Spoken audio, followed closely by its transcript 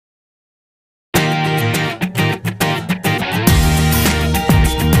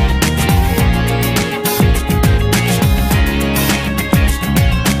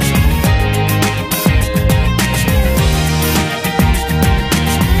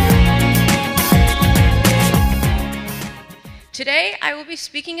Today, I will be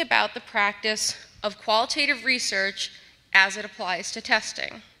speaking about the practice of qualitative research as it applies to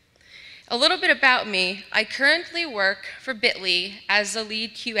testing. A little bit about me. I currently work for Bitly as the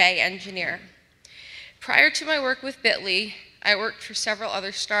lead QA engineer. Prior to my work with Bitly, I worked for several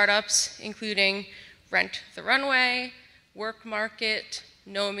other startups, including Rent the Runway, Work Market,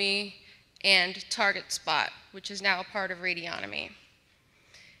 Nomi, and Target Spot, which is now a part of Radionomy.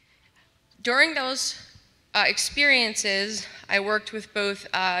 During those experiences, I worked with both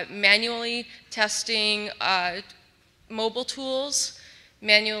manually testing mobile tools,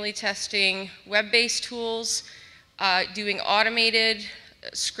 manually testing web-based tools, doing automated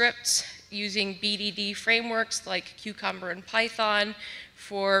scripts using BDD frameworks like Cucumber and Python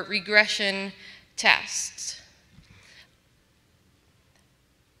for regression tests.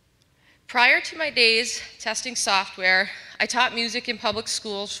 Prior to my days testing software, I taught music in public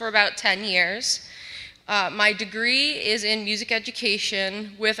schools for about 10 years. My degree is in music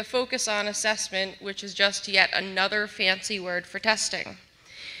education with a focus on assessment, which is just yet another fancy word for testing.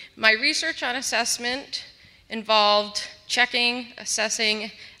 My research on assessment involved checking,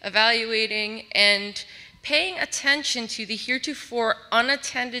 assessing, evaluating, and paying attention to the heretofore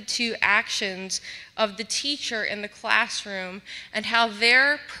unattended to actions of the teacher in the classroom and how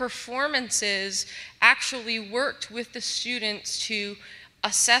their performances actually worked with the students to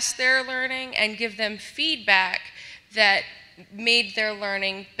assess their learning and give them feedback that made their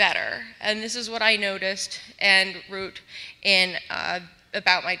learning better. And this is what I noticed and wrote in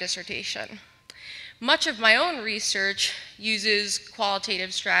about my dissertation. Much of my own research uses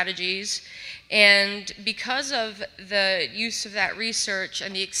qualitative strategies, and because of the use of that research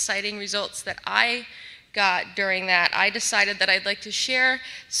and the exciting results that I got during that, I decided that I'd like to share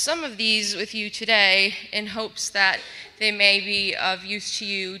some of these with you today in hopes that they may be of use to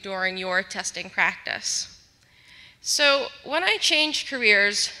you during your testing practice. So when I changed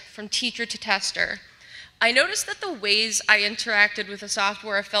careers from teacher to tester, I noticed that the ways I interacted with the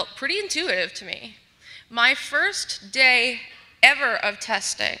software felt pretty intuitive to me. My first day ever of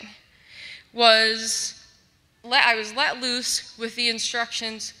testing was, I was let loose with the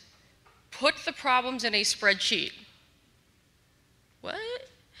instructions, put the problems in a spreadsheet. What?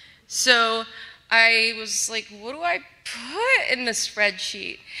 So I was like, what do I put in the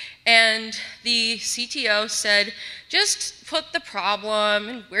spreadsheet? And the CTO said, just put the problem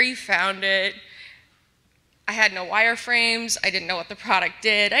and where you found it. I had no wireframes. I didn't know what the product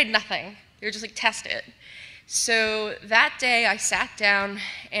did. I had nothing. They were just like, test it. So that day I sat down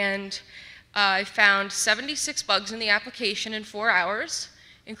and I found 76 bugs in the application in 4 hours,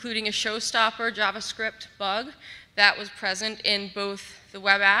 including a showstopper JavaScript bug that was present in both the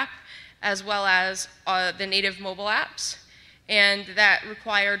web app as well as the native mobile apps. And that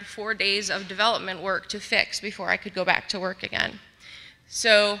required 4 days of development work to fix before I could go back to work again.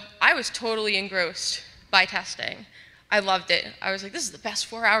 So I was totally engrossed by testing. I loved it. I was like, this is the best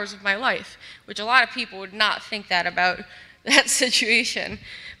 4 hours of my life, which a lot of people would not think that about that situation.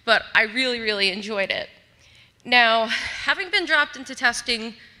 But I really, really enjoyed it. Now, having been dropped into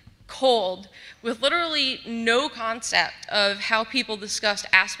testing cold with literally no concept of how people discussed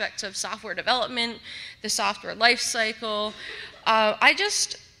aspects of software development, the software life cycle, I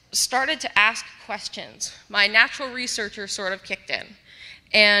just started to ask questions. My natural researcher sort of kicked in.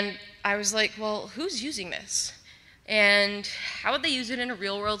 And I was like, well, who's using this? And how would they use it in a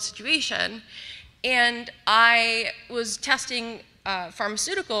real-world situation? And I was testing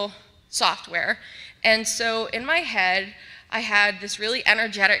pharmaceutical software, and so in my head, I had this really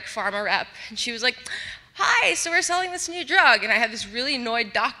energetic pharma rep, and she was like, hi, so we're selling this new drug, and I had this really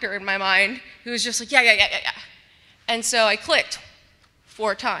annoyed doctor in my mind who was just like, yeah. And so I clicked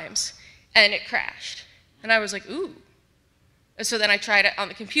 4 times, and it crashed. And I was like, ooh. So then I tried it on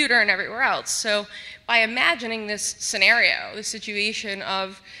the computer and everywhere else. So by imagining this scenario, the situation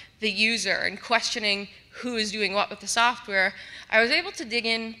of the user and questioning who is doing what with the software, I was able to dig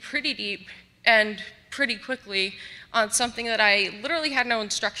in pretty deep and pretty quickly on something that I literally had no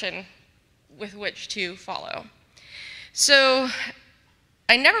instruction with which to follow. So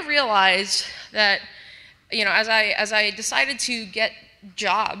I never realized that, you know, as I decided to get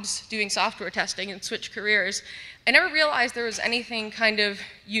jobs doing software testing and switch careers, I never realized there was anything kind of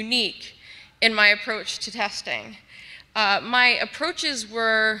unique in my approach to testing. My approaches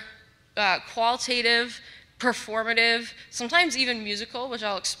were qualitative, performative, sometimes even musical, which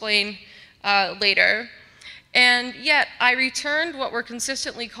I'll explain later. And yet, I returned what were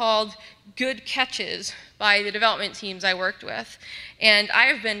consistently called good catches by the development teams I worked with. And I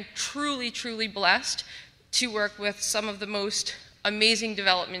have been truly, truly blessed to work with some of the most amazing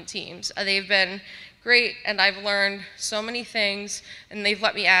development teams. They've been great, and I've learned so many things, and they've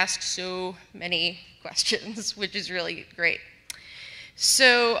let me ask so many questions, which is really great.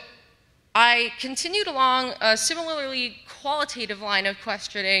 So I continued along a similarly qualitative line of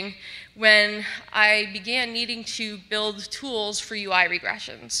questioning when I began needing to build tools for UI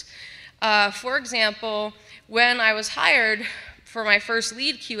regressions. For example, when I was hired for my first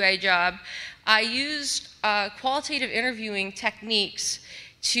lead QA job, I used qualitative interviewing techniques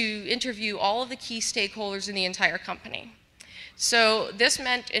to interview all of the key stakeholders in the entire company. So this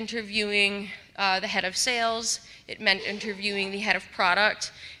meant interviewing the head of sales, it meant interviewing the head of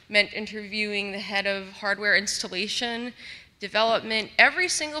product, meant interviewing the head of hardware installation, development, every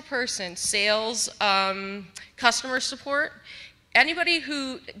single person, sales, customer support, anybody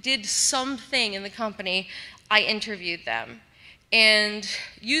who did something in the company, I interviewed them. And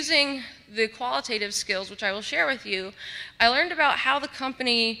using the qualitative skills, which I will share with you, I learned about how the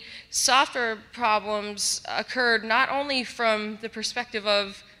company software problems occurred not only from the perspective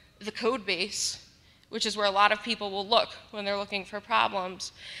of the code base, which is where a lot of people will look when they're looking for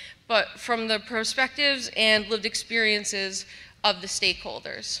problems, but from the perspectives and lived experiences of the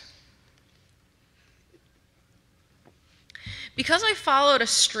stakeholders. Because I followed a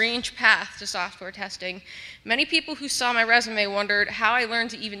strange path to software testing, many people who saw my resume wondered how I learned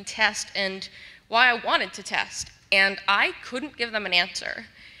to even test and why I wanted to test, and I couldn't give them an answer.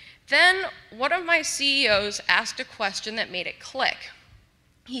 Then one of my CEOs asked a question that made it click.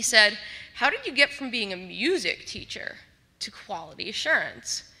 He said, "How did you get from being a music teacher to quality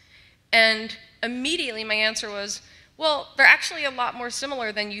assurance?" And immediately my answer was, well, they're actually a lot more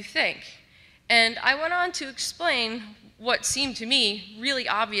similar than you think. And I went on to explain what seemed to me really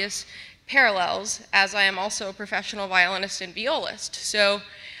obvious parallels, as I am also a professional violinist and violist. So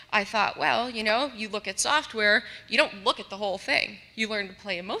I thought, well, you know, you look at software, you don't look at the whole thing. You learn to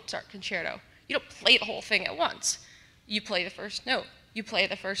play a Mozart concerto. You don't play the whole thing at once. You play the first note. You play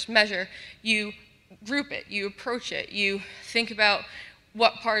the first measure. You group it. You approach it. You think about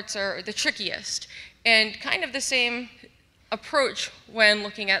what parts are the trickiest. And kind of the same approach when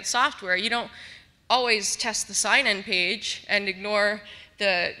looking at software. You don't always test the sign-in page and ignore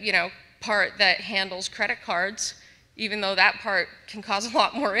the, part that handles credit cards, even though that part can cause a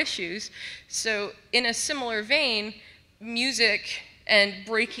lot more issues. So in a similar vein, music and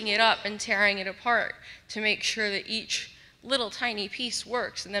breaking it up and tearing it apart to make sure that each little tiny piece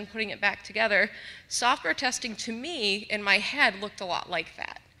works and then putting it back together, software testing to me in my head looked a lot like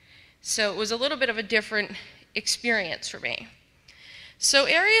that. So it was a little bit of a different experience for me. So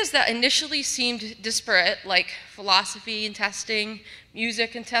areas that initially seemed disparate, like philosophy and testing,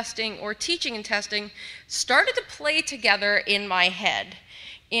 music and testing, or teaching and testing, started to play together in my head.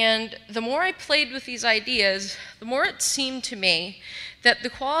 And the more I played with these ideas, the more it seemed to me that the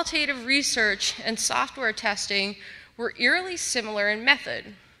qualitative research and software testing were eerily similar in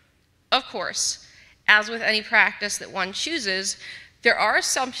method. Of course, as with any practice that one chooses, there are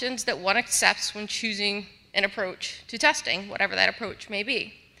assumptions that one accepts when choosing an approach to testing, whatever that approach may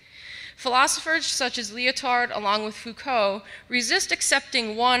be. Philosophers such as Lyotard, along with Foucault, resist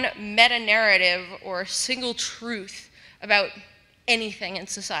accepting one meta-narrative or single truth about anything in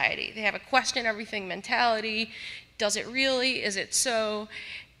society. They have a question everything mentality. Does it really? Is it so?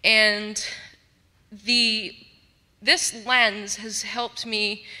 And this lens has helped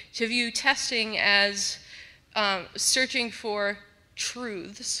me to view testing as searching for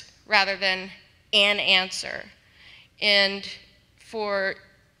truths rather than an answer, and for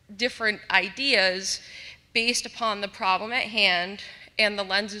different ideas based upon the problem at hand and the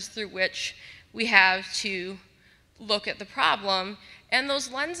lenses through which we have to look at the problem. And those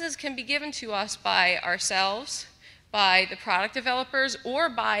lenses can be given to us by ourselves, by the product developers, or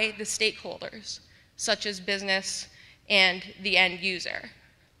by the stakeholders, such as business and the end user.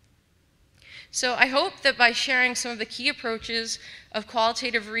 So I hope that by sharing some of the key approaches of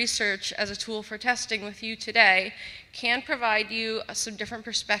qualitative research as a tool for testing with you today can provide you some different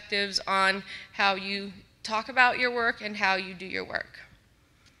perspectives on how you talk about your work and how you do your work.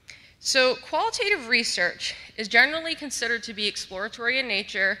 So qualitative research is generally considered to be exploratory in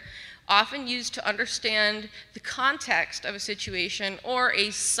nature, often used to understand the context of a situation or a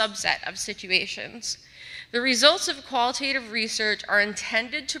subset of situations. The results of qualitative research are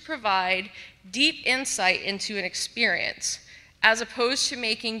intended to provide deep insight into an experience, as opposed to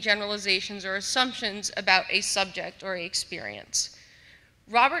making generalizations or assumptions about a subject or an experience.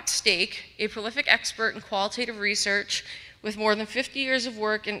 Robert Stake, a prolific expert in qualitative research with more than 50 years of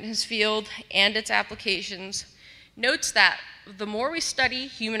work in his field and its applications, notes that the more we study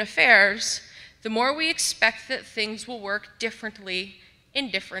human affairs, the more we expect that things will work differently in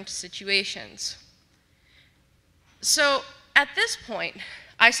different situations. So at this point,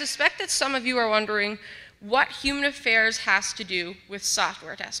 I suspect that some of you are wondering what human affairs has to do with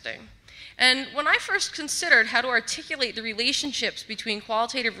software testing. And when I first considered how to articulate the relationships between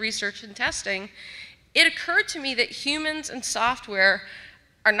qualitative research and testing, it occurred to me that humans and software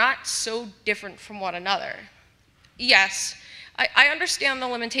are not so different from one another. Yes, I understand the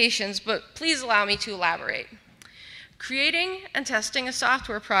limitations, but please allow me to elaborate. Creating and testing a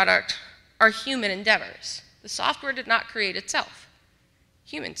software product are human endeavors. The software did not create itself.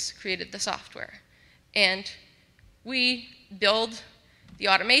 Humans created the software. And we build the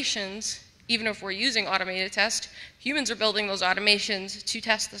automations, even if we're using automated test, humans are building those automations to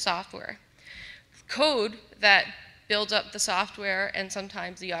test the software. Code that builds up the software and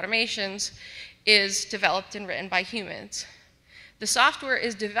sometimes the automations is developed and written by humans. The software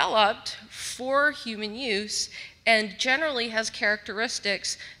is developed for human use and generally has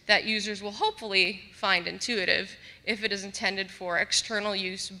characteristics that users will hopefully find intuitive if it is intended for external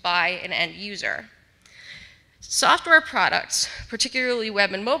use by an end user. Software products, particularly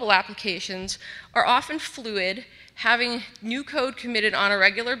web and mobile applications, are often fluid, having new code committed on a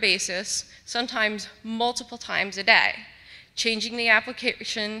regular basis, sometimes multiple times a day, changing the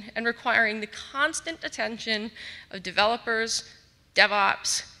application and requiring the constant attention of developers,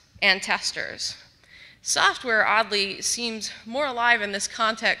 DevOps, and testers. Software, oddly, seems more alive in this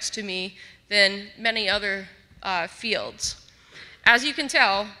context to me than many other fields. As you can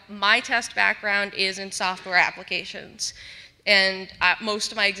tell, my test background is in software applications, and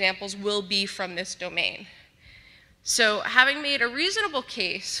most of my examples will be from this domain. So, having made a reasonable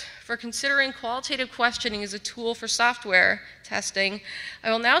case for considering qualitative questioning as a tool for software testing, I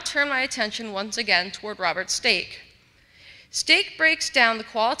will now turn my attention once again toward Robert Stake. Stake breaks down the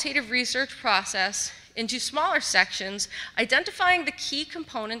qualitative research process into smaller sections, identifying the key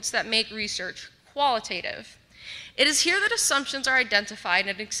components that make research qualitative. It is here that assumptions are identified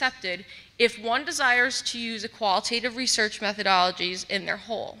and accepted if one desires to use a qualitative research methodologies in their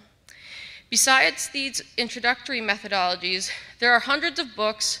whole. Besides these introductory methodologies, there are hundreds of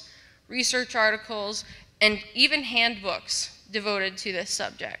books, research articles, and even handbooks devoted to this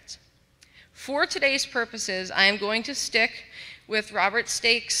subject. For today's purposes, I am going to stick with Robert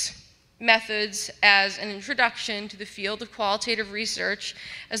Stake's methods as an introduction to the field of qualitative research,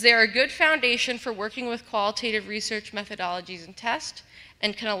 as they are a good foundation for working with qualitative research methodologies and tests,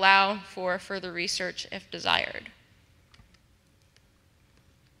 and can allow for further research if desired.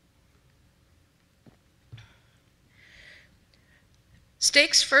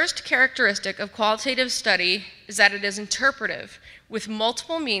 Stake's first characteristic of qualitative study is that it is interpretive, with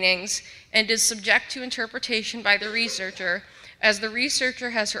multiple meanings, and is subject to interpretation by the researcher, as the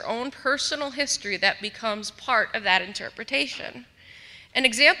researcher has her own personal history that becomes part of that interpretation. An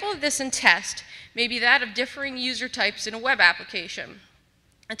example of this in test may be that of differing user types in a web application.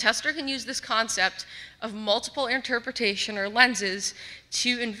 A tester can use this concept of multiple interpretation or lenses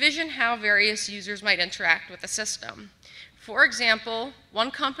to envision how various users might interact with the system. For example, one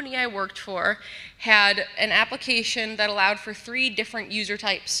company I worked for had an application that allowed for 3 different user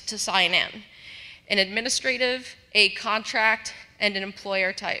types to sign in: an administrative, a contract, and an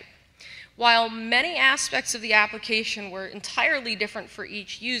employer type. While many aspects of the application were entirely different for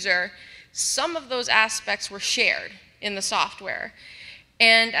each user, some of those aspects were shared in the software.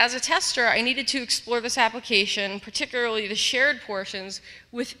 And as a tester, I needed to explore this application, particularly the shared portions,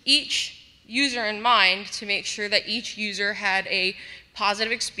 with each user in mind to make sure that each user had a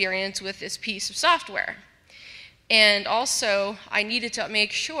positive experience with this piece of software. And also, I needed to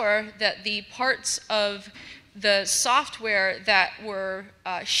make sure that the parts of the software that were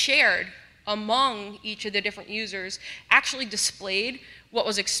shared among each of the different users actually displayed what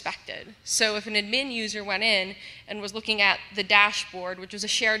was expected. So if an admin user went in and was looking at the dashboard, which was a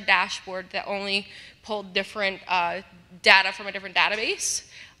shared dashboard that only pulled different data from a different database,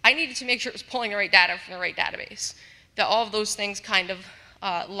 I needed to make sure it was pulling the right data from the right database, that all of those things kind of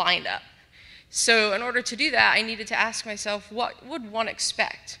lined up. So in order to do that, I needed to ask myself, what would one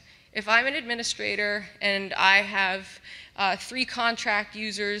expect? If I'm an administrator and I have 3 contract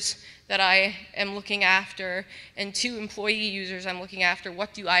users that I am looking after and 2 employee users I'm looking after,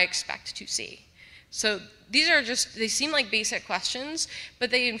 what do I expect to see? So these are just, they seem like basic questions,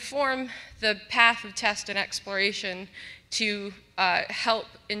 but they inform the path of test and exploration to help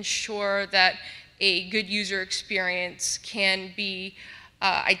ensure that a good user experience can be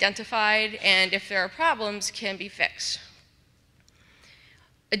identified, and if there are problems, can be fixed.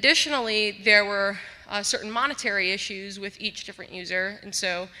 Additionally, there were certain monetary issues with each different user, and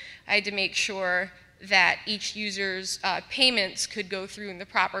so I had to make sure that each user's payments could go through in the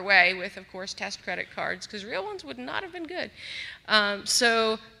proper way with, of course, test credit cards, because real ones would not have been good.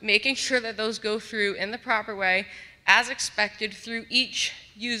 So making sure that those go through in the proper way as expected through each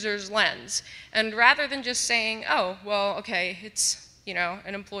user's lens. And rather than just saying, oh, well, okay, it's, you know,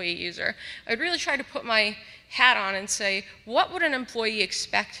 an employee user, I'd really try to put my hat on and say, what would an employee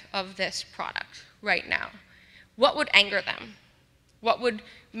expect of this product right now? What would anger them? What would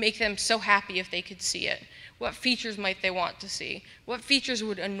make them so happy if they could see it? What features might they want to see? What features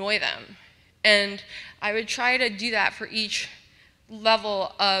would annoy them? And I would try to do that for each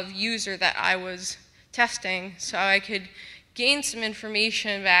level of user that I was testing, so I could gain some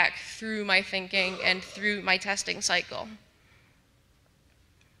information back through my thinking and through my testing cycle.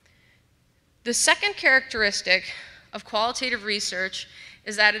 The second characteristic of qualitative research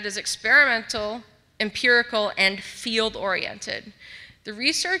is that it is experimental, empirical, and field-oriented. The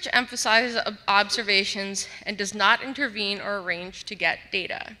research emphasizes observations and does not intervene or arrange to get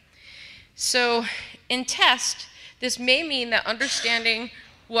data. So in test, this may mean that understanding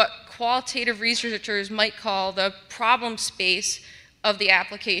what qualitative researchers might call the problem space of the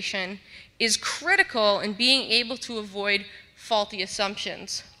application is critical in being able to avoid faulty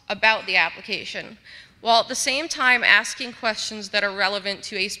assumptions about the application, while at the same time asking questions that are relevant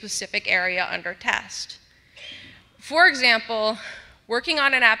to a specific area under test. For example, working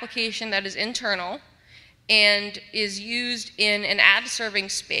on an application that is internal and is used in an ad-serving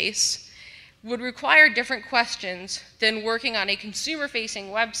space would require different questions than working on a consumer-facing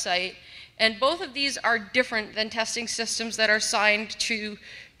website, and both of these are different than testing systems that are assigned to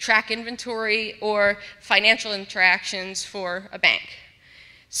track inventory or financial interactions for a bank.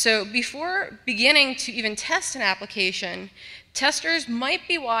 So before beginning to even test an application, testers might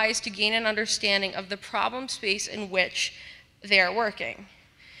be wise to gain an understanding of the problem space in which they are working.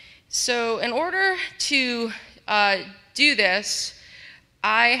 So in order to do this,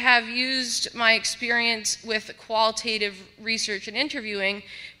 I have used my experience with qualitative research and interviewing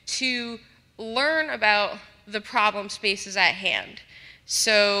to learn about the problem spaces at hand.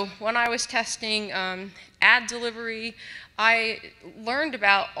 So when I was testing ad delivery, I learned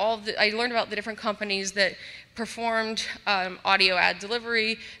about the different companies that performed audio ad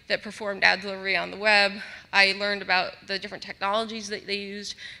delivery, that performed ad delivery on the web. I learned about the different technologies that they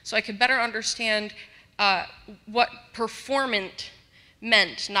used, so I could better understand what performant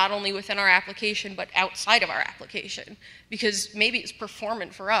meant, not only within our application, but outside of our application. Because maybe it's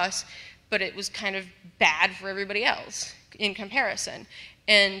performant for us, but it was kind of bad for everybody else in comparison.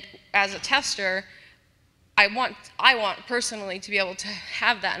 And as a tester, I want personally to be able to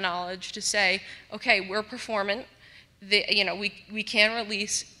have that knowledge to say, okay, we're performant, we can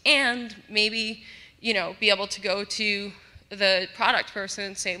release, and maybe be able to go to the product person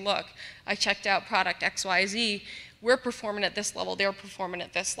and say, look, I checked out product XYZ, we're performing at this level, they're performing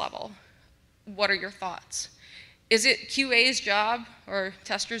at this level. What are your thoughts? Is it QA's job or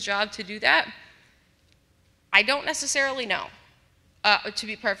tester's job to do that? I don't necessarily know, to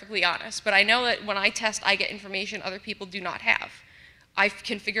be perfectly honest, but I know that when I test, I get information other people do not have. I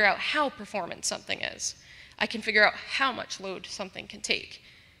can figure out how performant something is. I can figure out how much load something can take.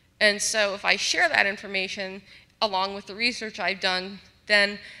 And so if I share that information along with the research I've done,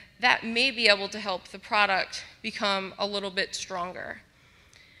 then that may be able to help the product become a little bit stronger.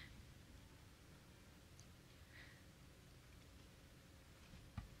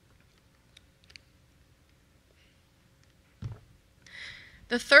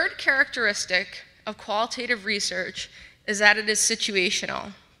 The third characteristic of qualitative research is that it is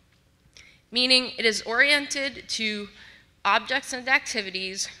situational, meaning it is oriented to objects and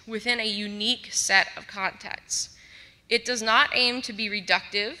activities within a unique set of contexts. It does not aim to be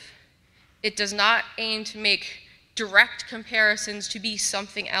reductive. It does not aim to make direct comparisons to be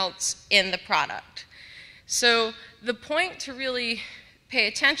something else in the product. So the point to really pay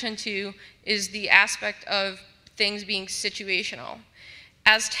attention to is the aspect of things being situational.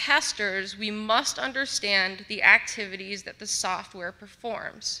 As testers, we must understand the activities that the software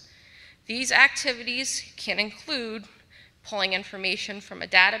performs. These activities can include pulling information from a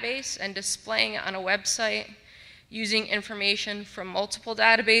database and displaying it on a website, using information from multiple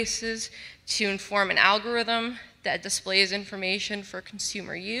databases to inform an algorithm that displays information for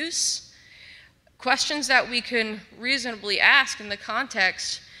consumer use. Questions that we can reasonably ask in the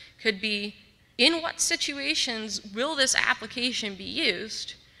context could be, in what situations will this application be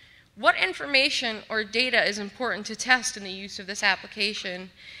used? What information or data is important to test in the use of this application?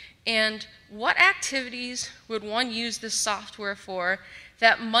 And what activities would one use this software for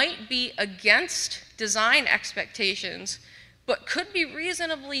that might be against design expectations, but could be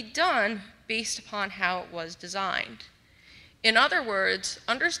reasonably done based upon how it was designed. In other words,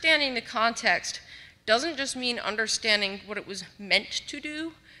 understanding the context doesn't just mean understanding what it was meant to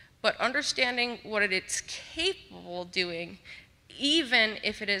do, but understanding what it's capable of doing, even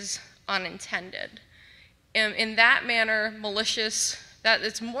if it is unintended. And in that manner, malicious, that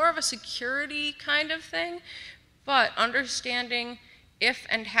it's more of a security kind of thing, but understanding if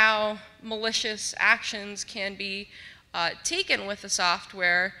and how malicious actions can be taken with the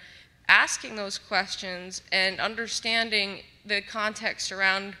software, asking those questions and understanding the context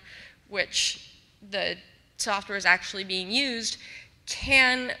around which the software is actually being used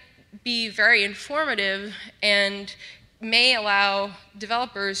can be very informative and may allow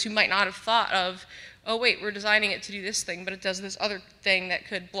developers who might not have thought of, oh wait, we're designing it to do this thing, but it does this other thing that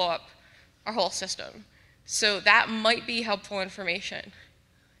could blow up our whole system. So that might be helpful information.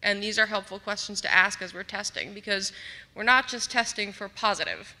 And these are helpful questions to ask as we're testing, because we're not just testing for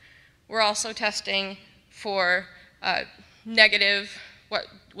positive. We're also testing for negative,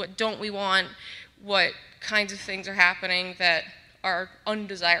 what don't we want, what kinds of things are happening that are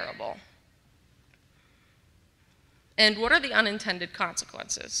undesirable. And what are the unintended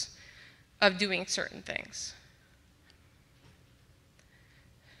consequences of doing certain things?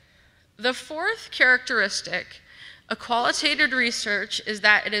 The fourth characteristic of qualitative research is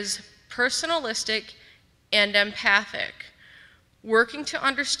that it is personalistic and empathic, working to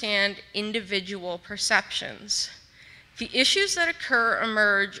understand individual perceptions. The issues that occur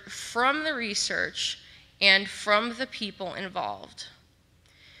emerge from the research and from the people involved.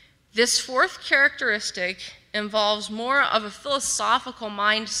 This fourth characteristic involves more of a philosophical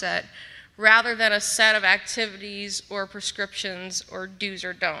mindset rather than a set of activities or prescriptions or do's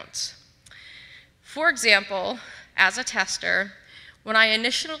or don'ts. For example, as a tester, when I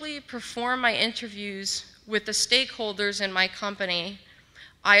initially perform my interviews with the stakeholders in my company,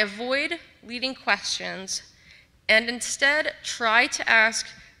 I avoid leading questions and instead try to ask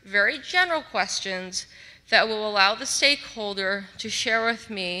very general questions that will allow the stakeholder to share with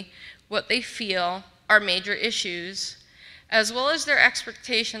me what they feel are major issues, as well as their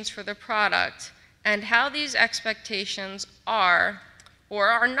expectations for the product and how these expectations are or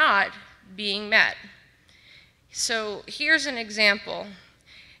are not being met. So here's an example.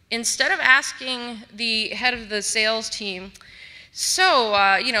 Instead of asking the head of the sales team, so,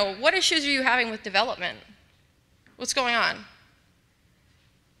 what issues are you having with development? What's going on?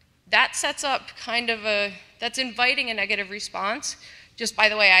 That sets up that's inviting a negative response, just by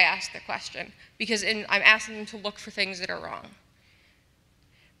the way I asked the question, because I'm asking them to look for things that are wrong.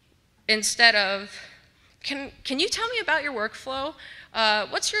 Instead of, can you tell me about your workflow?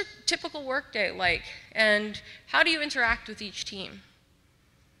 What's your typical workday like? And how do you interact with each team?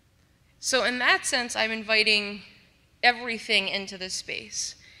 So in that sense, I'm inviting everything into this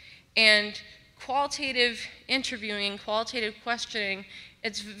space. And qualitative interviewing, qualitative questioning,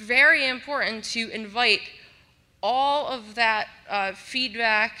 it's very important to invite all of that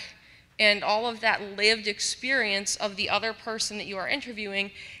feedback and all of that lived experience of the other person that you are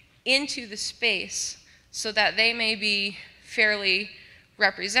interviewing into the space so that they may be fairly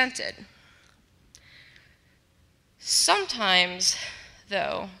represented. Sometimes,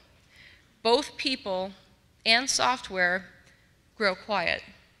 though, both people and software grow quiet.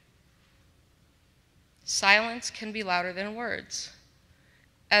 Silence can be louder than words,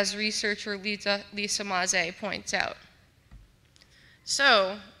 as researcher Lisa Maze points out.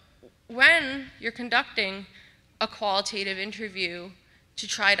 So, when you're conducting a qualitative interview to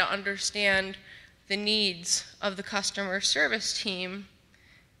try to understand the needs of the customer service team,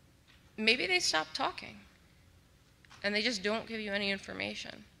 maybe they stop talking and they just don't give you any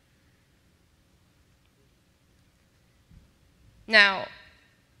information. Now,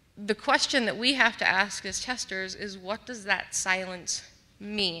 the question that we have to ask as testers is, what does that silence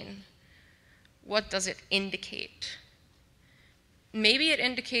mean? What does it indicate? Maybe it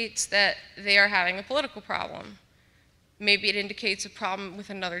indicates that they are having a political problem. Maybe it indicates a problem with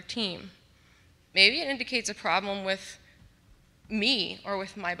another team. Maybe it indicates a problem with me or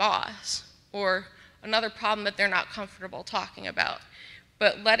with my boss, or another problem that they're not comfortable talking about.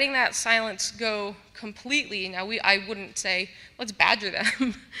 But letting that silence go completely, now I wouldn't say, let's badger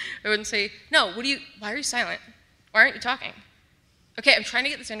them. I wouldn't say, no, why are you silent? Why aren't you talking? Okay, I'm trying to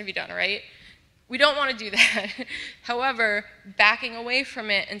get this interview done, right? We don't want to do that. However, backing away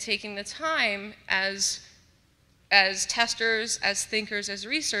from it and taking the time as testers, as thinkers, as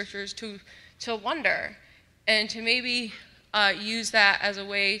researchers to wonder and to maybe use that as a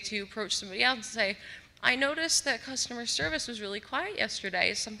way to approach somebody else and say, I noticed that customer service was really quiet yesterday.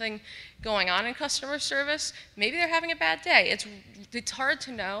 Is something going on in customer service? Maybe they're having a bad day. It's hard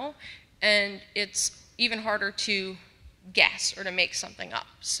to know, and it's even harder to guess or to make something up.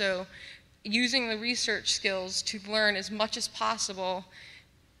 So using the research skills to learn as much as possible,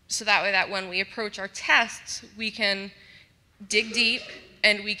 so that way that when we approach our tests, we can dig deep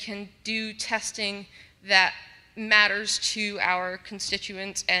and we can do testing that matters to our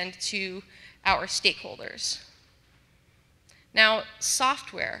constituents and to our stakeholders. Now,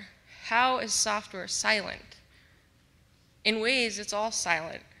 software. How is software silent? In ways, it's all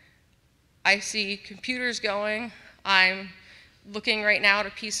silent. I see computers going. I'm looking right now at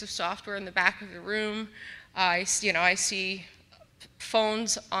a piece of software in the back of the room. I see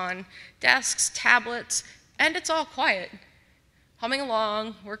phones on desks, tablets, and it's all quiet. Humming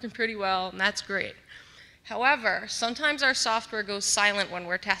along, working pretty well, and that's great. However, sometimes our software goes silent when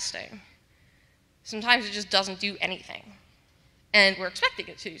we're testing. Sometimes it just doesn't do anything, and we're expecting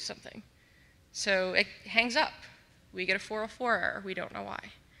it to do something. So it hangs up. We get a 404 error. We don't know why.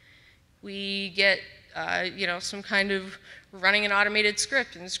 We get some kind of running an automated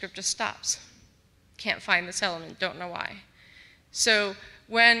script, and the script just stops. Can't find this element, don't know why. So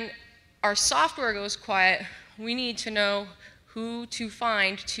when our software goes quiet, we need to know who to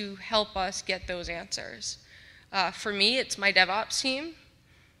find to help us get those answers. For me, it's my DevOps team,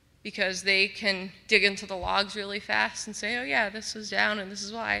 because they can dig into the logs really fast and say, oh yeah, this is down and this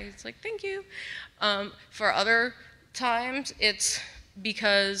is why. It's like, thank you. For other times, it's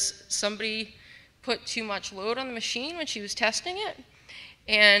because somebody put too much load on the machine when she was testing it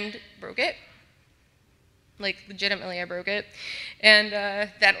and broke it. Like, legitimately, I broke it. And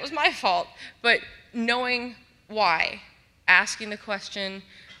that was my fault. But knowing why, asking the question,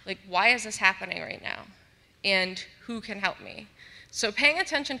 like, why is this happening right now? And who can help me? So paying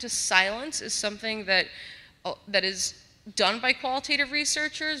attention to silence is something that is done by qualitative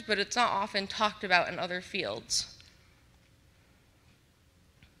researchers, but it's not often talked about in other fields.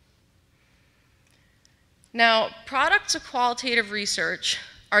 Now, products of qualitative research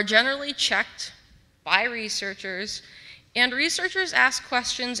are generally checked by researchers, and researchers ask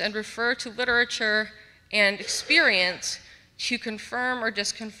questions and refer to literature and experience to confirm or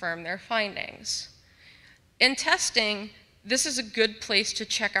disconfirm their findings. In testing, this is a good place to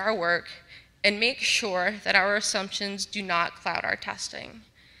check our work and make sure that our assumptions do not cloud our testing.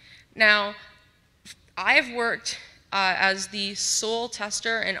 Now, I've worked as the sole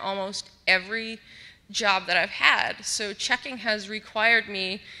tester in almost every job that I've had, so checking has required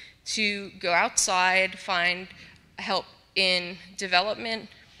me to go outside, find help in development,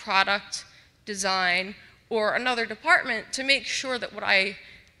 product, design, or another department to make sure that what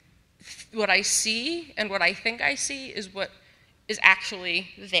I see and what I think I see is what is actually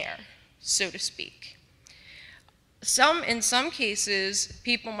there, so to speak. In some cases,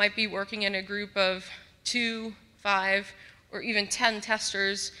 people might be working in a group of 2, 5, or even 10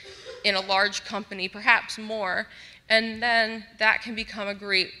 testers in a large company, perhaps more, and then that can become a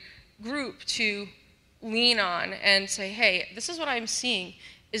great group to lean on and say, hey, this is what I'm seeing.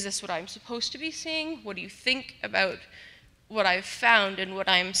 Is this what I'm supposed to be seeing? What do you think about what I've found and what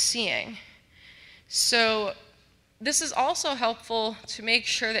I'm seeing? So this is also helpful to make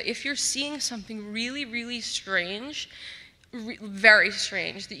sure that if you're seeing something really, really strange, very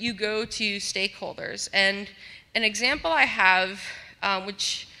strange, that you go to stakeholders. And an example I have,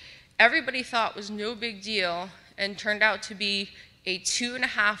 which everybody thought was no big deal and turned out to be a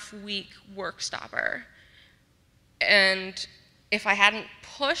 2.5-week work stopper. And if I hadn't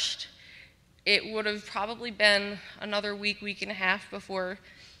pushed, it would have probably been another week, week and a half before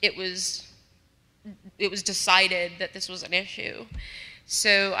it was decided that this was an issue.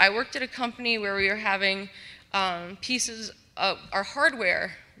 So I worked at a company where we were having pieces of our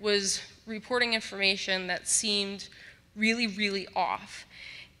hardware was reporting information that seemed really, really off.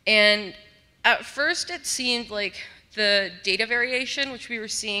 And at first it seemed like the data variation, which we were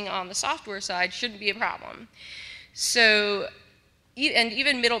seeing on the software side, shouldn't be a problem. So, and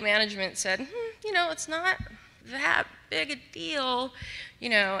even middle management said, it's not that big a deal,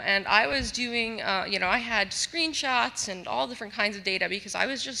 and I was doing, I had screenshots and all different kinds of data because I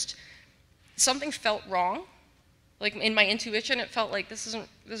was just, something felt wrong. Like in my intuition, it felt like this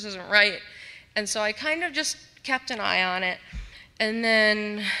isn't right. And so I kind of just kept an eye on it. And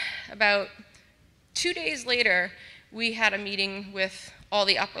then about 2 days later, we had a meeting with all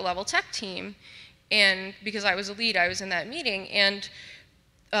the upper level tech team. And because I was a lead, I was in that meeting. And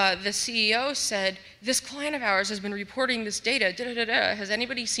the CEO said, this client of ours has been reporting this data, da-da-da-da. Has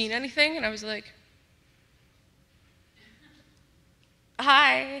anybody seen anything? And I was like,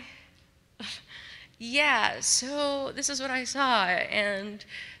 hi. Yeah, so this is what I saw, and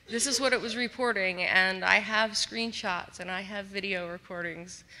this is what it was reporting, and I have screenshots, and I have video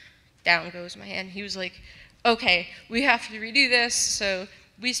recordings. down goes my hand. He was like, okay, we have to redo this. So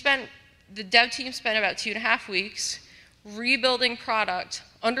the dev team spent about 2.5 weeks rebuilding product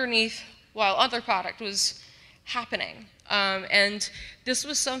underneath while other product was happening. And this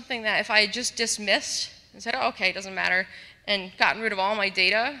was something that if I had just dismissed and said, oh, okay, it doesn't matter, and gotten rid of all my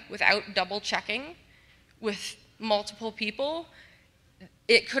data without double checking with multiple people,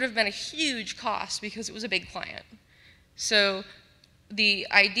 it could have been a huge cost because it was a big client. So the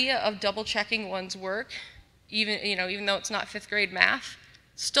idea of double checking one's work, even though it's not 5th grade math,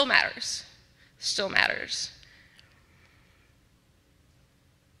 still matters. Still matters.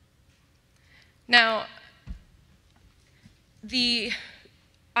 Now, the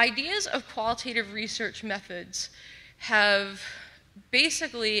ideas of qualitative research methods have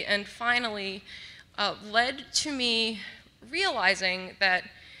basically and finally led to me realizing that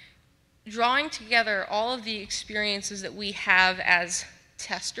drawing together all of the experiences that we have as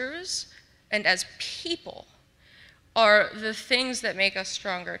testers and as people are the things that make us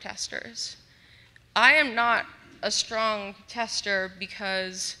stronger testers. I am not a strong tester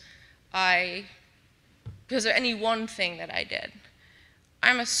because of any one thing that I did.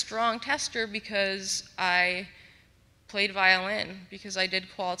 I'm a strong tester because I played violin, because I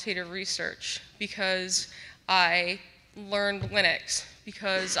did qualitative research, because I learned Linux,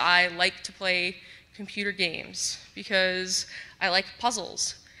 because I like to play computer games, because I like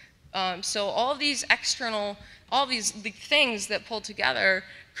puzzles. So all of these the things that pull together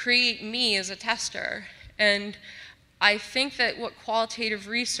create me as a tester. And I think that what qualitative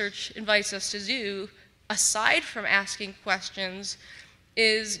research invites us to do, aside from asking questions,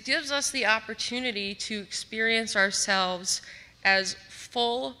 is gives us the opportunity to experience ourselves as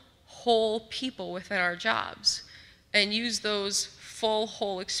full, whole people within our jobs and use those full,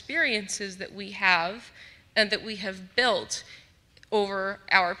 whole experiences that we have and that we have built over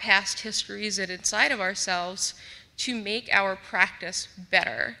our past histories and inside of ourselves to make our practice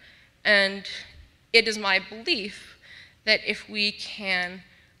better. And it is my belief that if we can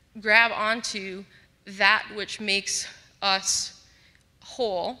grab onto that which makes us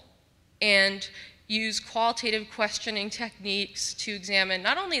whole and use qualitative questioning techniques to examine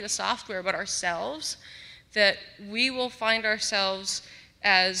not only the software but ourselves, that we will find ourselves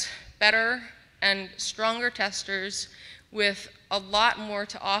as better and stronger testers with a lot more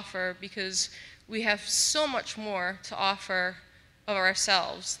to offer, because we have so much more to offer of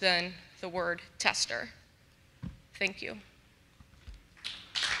ourselves than the word tester. Thank you.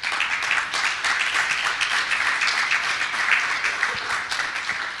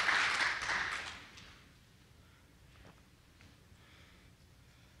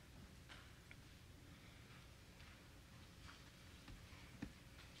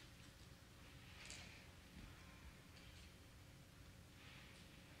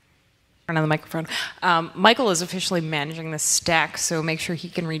 On the microphone. Michael is officially managing this stack, so make sure he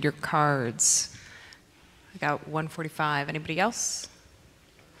can read your cards. I got 145. Anybody else?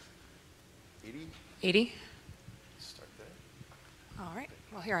 80. 80? Start there. All right.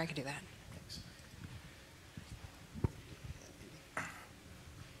 Well, here, I can do that.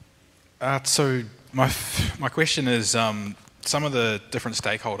 Thanks. So my question is, some of the different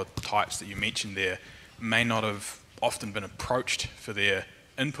stakeholder types that you mentioned there may not have often been approached for their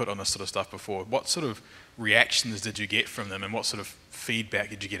input on this sort of stuff before. What sort of reactions did you get from them, and what sort of feedback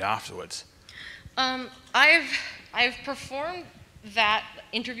did you get afterwards? I've performed that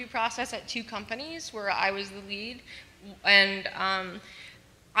interview process at 2 companies where I was the lead, and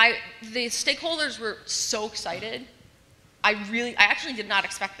the stakeholders were so excited. I actually did not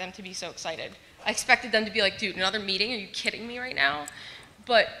expect them to be so excited. I expected them to be like, dude, another meeting? Are you kidding me right now?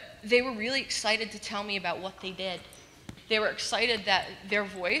 But they were really excited to tell me about what they did. They were excited that their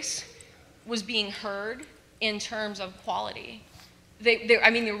voice was being heard in terms of quality. They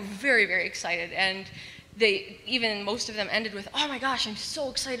were very, very excited, and most of them ended with, oh my gosh, I'm so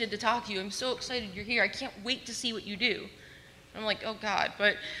excited to talk to you. I'm so excited you're here. I can't wait to see what you do. I'm like, oh God.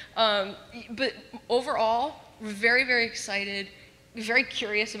 But overall, we're very, very excited, very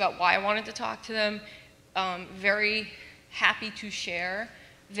curious about why I wanted to talk to them, very happy to share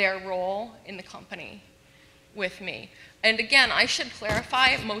their role in the company with me. And again, I should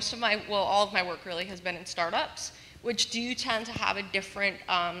clarify, all of my work really has been in startups, which do tend to have a different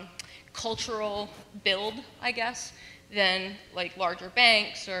cultural build, I guess, than like larger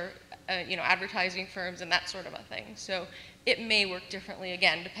banks or advertising firms and that sort of a thing. So it may work differently,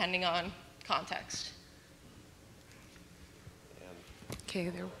 again, depending on context. Okay,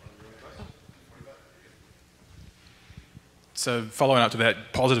 there. So following up to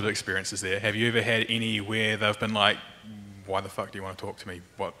that, positive experiences there, have you ever had any where they've been like, why the fuck do you want to talk to me?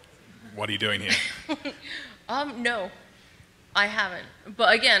 what are you doing here? No, I haven't.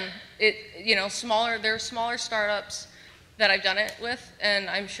 But again, there are smaller startups that I've done it with, and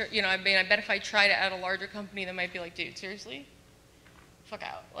I'm sure, I bet if I try to add a larger company, they might be like, dude, seriously? Fuck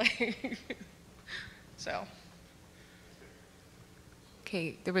out. So.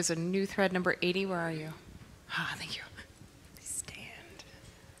 Okay, there was a new thread, number 80. Where are you? Ah, thank you. Stand.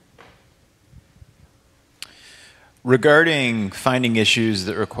 Regarding finding issues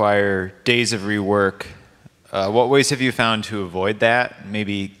that require days of rework, what ways have you found to avoid that?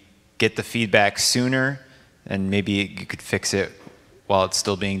 Maybe get the feedback sooner, and maybe you could fix it while it's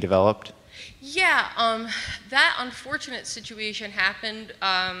still being developed? Yeah, that unfortunate situation happened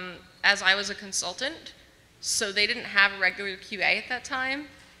as I was a consultant. So they didn't have a regular QA at that time,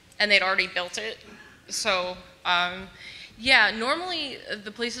 and they'd already built it. So yeah, normally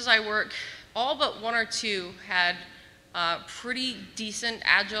the places I work, all but one or two had pretty decent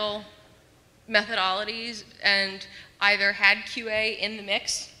agile methodologies, and either had QA in the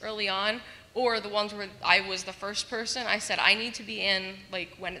mix early on, or the ones where I was the first person, I said, I need to be in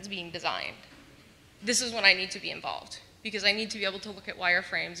when it's being designed. This is when I need to be involved, because I need to be able to look at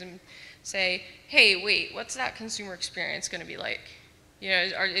wireframes and say, hey, wait, what's that consumer experience going to be like?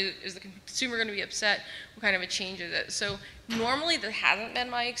 Is the consumer going to be upset? What kind of a change is it? So normally that hasn't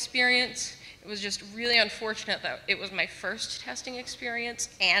been my experience. It was just really unfortunate that it was my first testing experience,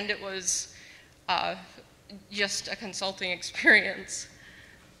 and it was just a consulting experience.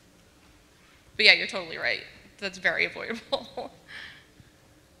 But yeah, you're totally right. That's very avoidable.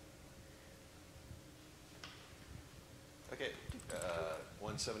 Okay,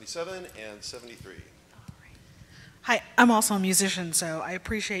 177 and 73. Hi, I'm also a musician, so I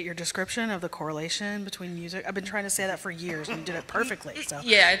appreciate your description of the correlation between music. I've been trying to say that for years, and you did it perfectly, so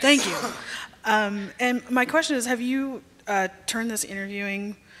yeah, thank you. And my question is, have you turned this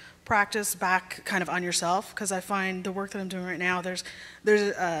interviewing practice back kind of on yourself? Because I find the work that I'm doing right now, there's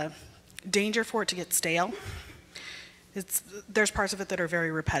a danger for it to get stale. There's parts of it that are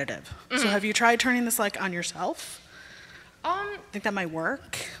very repetitive. Mm-hmm. So have you tried turning this on yourself? Think that might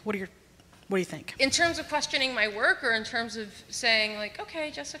work? What do you think? In terms of questioning my work, or in terms of saying okay,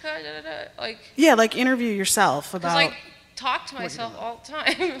 Jessica, Yeah, interview yourself about. I talk to myself all the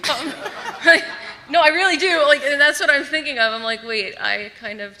time. No, I really do. And that's what I'm thinking of. I'm wait, I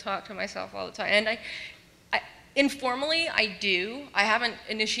kind of talk to myself all the time, and I informally I do. I haven't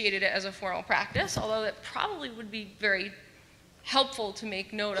initiated it as a formal practice, although that probably would be very helpful to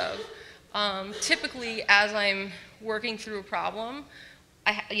make note of. Typically, as I'm working through a problem,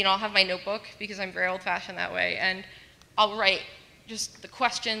 I'll have my notebook, because I'm very old-fashioned that way, and I'll write just the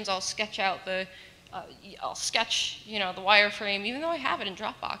questions. I'll sketch out the wireframe, even though I have it in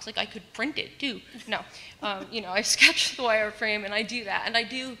Dropbox. I could print it too. No, I sketch the wireframe, and I do that, and I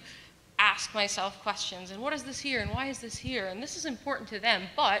do ask myself questions. And what is this here? And why is this here? And this is important to them,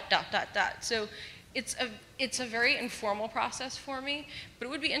 but ... So it's a very informal process for me, but it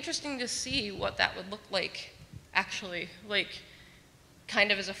would be interesting to see what that would look like, actually,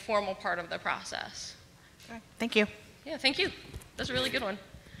 kind of as a formal part of the process. Okay. Thank you. Yeah, thank you. That's a really good one.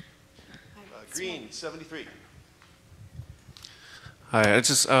 Green, 73. Hi, I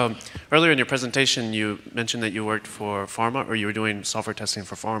just earlier in your presentation you mentioned that you worked for pharma, or you were doing software testing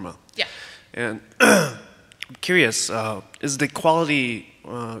for pharma. Yeah. And I'm curious, is the quality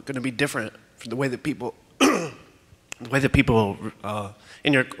going to be different for the way that people,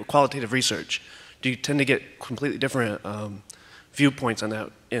 in your qualitative research, do you tend to get completely different viewpoints on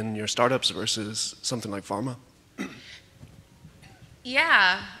that in your startups versus something like pharma?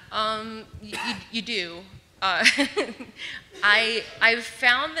 Yeah, you do. I've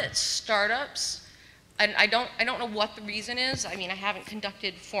found that startups, and I don't know what the reason is. I haven't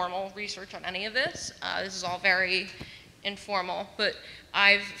conducted formal research on any of this. This is all very informal, but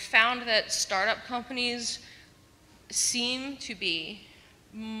I've found that startup companies seem to be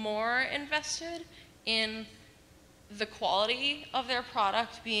more invested in the quality of their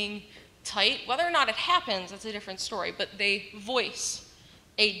product being tight. Whether or not it happens, that's a different story, but they voice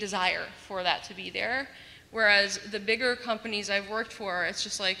a desire for that to be there. Whereas the bigger companies I've worked for, it's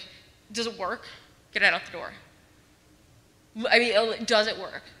just does it work? Get it out the door. Does it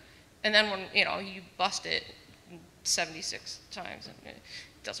work? And then when you bust it 76 times and it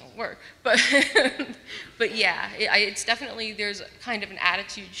doesn't work. But but yeah, it's definitely, there's kind of an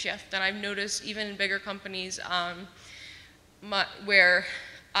attitude shift that I've noticed even in bigger companies, where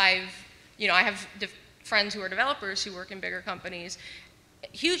I have friends who are developers who work in bigger companies,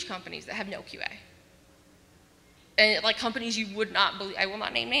 huge companies that have no QA. And companies you would not believe, I will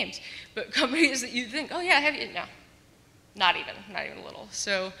not name names, but companies that you think, oh yeah, have you? No. not even a little.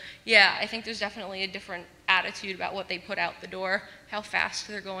 So yeah, I think there's definitely a different attitude about what they put out the door, how fast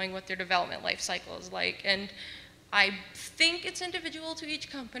they're going, what their development life cycle is like. And I think it's individual to each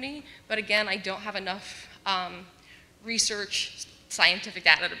company, but again, I don't have enough research, scientific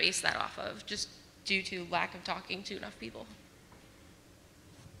data to base that off of, just due to lack of talking to enough people.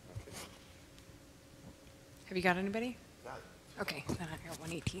 Have you got anybody? Okay, then I got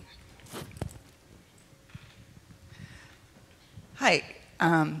 118. Hi,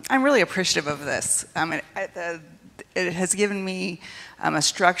 I'm really appreciative of this. It has given me a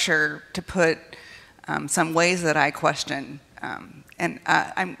structure to put some ways that I question.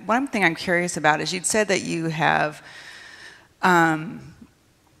 One thing I'm curious about is you'd said that you have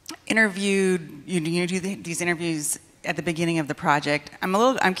interviewed, you do these interviews at the beginning of the project.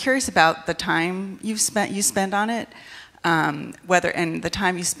 I'm curious about the time you spend on it, and the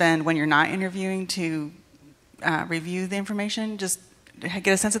time you spend when you're not interviewing to review the information, just get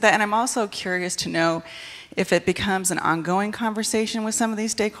a sense of that. And I'm also curious to know if it becomes an ongoing conversation with some of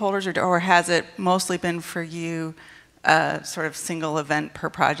these stakeholders, or has it mostly been for you a sort of single event per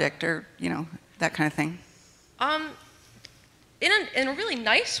project, or that kind of thing? In a really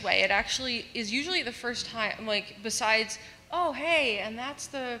nice way, it actually is usually the first time, like, besides, oh, hey, and that's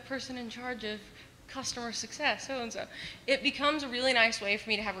the person in charge of customer success, so-and-so. It becomes a really nice way for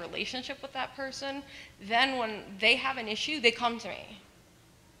me to have a relationship with that person. Then when they have an issue, they come to me.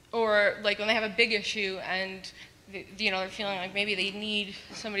 Or like when they have a big issue and they're feeling like maybe they need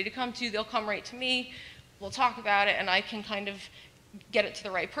somebody to come to, they'll come right to me. We'll talk about it, and I can kind of get it to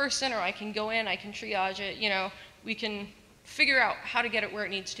the right person, or I can go in, I can triage it. We can figure out how to get it where it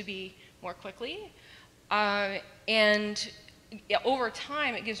needs to be more quickly. And over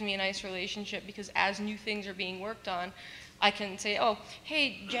time, it gives me a nice relationship, because as new things are being worked on, I can say, oh,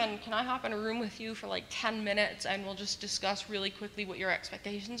 hey, Jen, can I hop in a room with you for like 10 minutes and we'll just discuss really quickly what your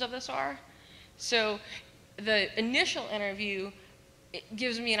expectations of this are? So the initial interview, it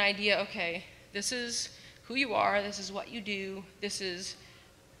gives me an idea, okay, this is who you are, this is what you do, this is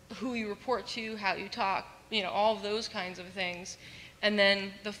who you report to, how you talk, all of those kinds of things. And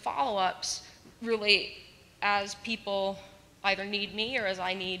then the follow-ups relate as people either need me or as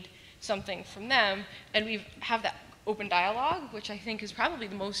I need something from them, and we have that open dialogue, which I think is probably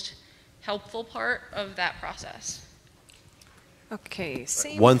the most helpful part of that process. Okay,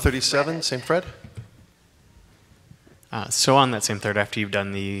 same 137, thread. same thread? So on that same thread, after you've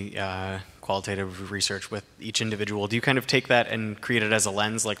done the qualitative research with each individual, do you kind of take that and create it as a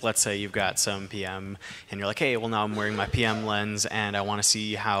lens? Like, let's say you've got some PM and you're like, hey, well, now I'm wearing my PM lens and I want to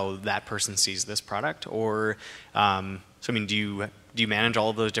see how that person sees this product. Or, do you manage all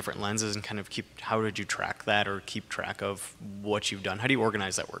of those different lenses and kind of how did you track that or keep track of what you've done? How do you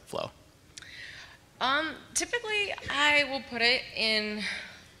organize that workflow? Typically, I will put it in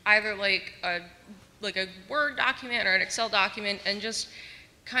either like a Word document or an Excel document, and just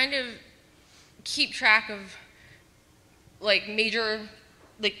kind of keep track of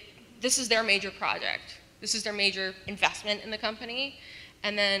this is their major project, this is their major investment in the company,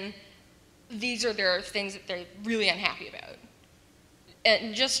 and then these are their things that they're really unhappy about.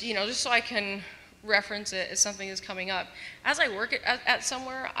 And just so I can reference it as something that's coming up. As I work at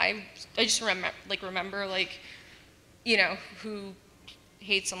somewhere, I just remember who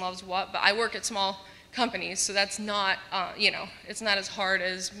hates and loves what. But I work at small companies, so that's not it's not as hard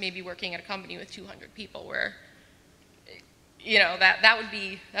as maybe working at a company with 200 people, where that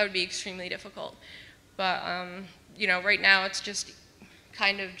would be extremely difficult. But right now it's just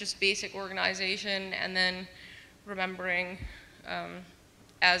kind of just basic organization, and then remembering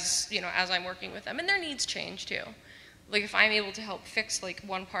as I'm working with them, and their needs change too. Like if I'm able to help fix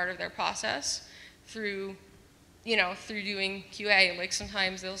one part of their process through doing QA, like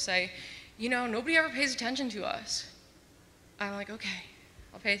sometimes they'll say, nobody ever pays attention to us. I'm like, okay,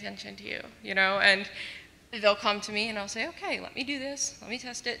 I'll pay attention to you, and they'll come to me and I'll say, okay, let me do this, let me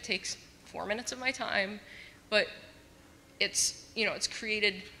test it. It takes 4 minutes of my time, but it's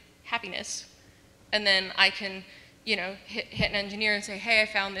created happiness, and then I can hit an engineer and say, hey, I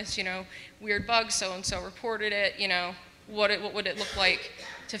found this weird bug, so and so reported it, what would it look like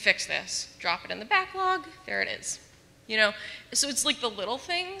to fix this? Drop it in the backlog, there it is. So it's like the little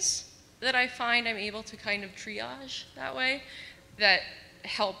things that I find I'm able to kind of triage that way that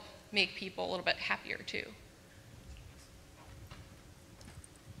help make people a little bit happier too.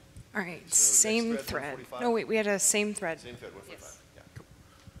 All right, So same next thread, thread. 145? No, wait, we had a same thread. Same thread, 145. Yes. Yeah, cool.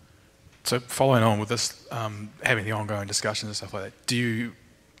 So following on with this, having the ongoing discussions and stuff like that, do you,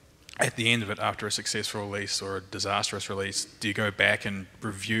 at the end of it, after a successful release or a disastrous release, do you go back and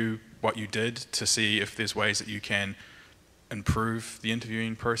review what you did to see if there's ways that you can improve the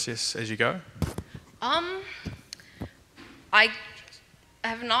interviewing process as you go? I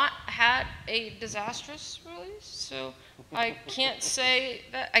have not had a disastrous release, so I can't say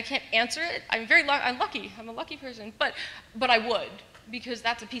that. I can't answer it. I'm I'm lucky. I'm a lucky person, but I would, because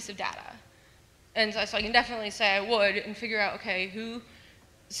that's a piece of data, and so I can definitely say I would and figure out, okay, who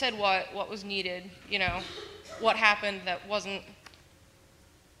said what was needed, you know, what happened that wasn't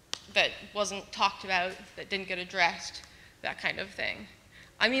talked about, that didn't get addressed, that kind of thing.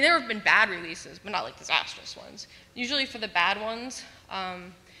 I mean, there have been bad releases, but not like disastrous ones. Usually for the bad ones,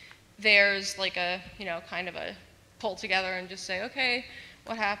 there's like a, you know, kind of a pull together and just say, okay,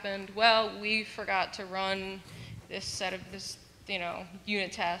 what happened? Well, we forgot to run this you know,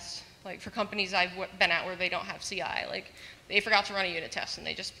 unit test. Like for companies I've been at where they don't have CI, like they forgot to run a unit test and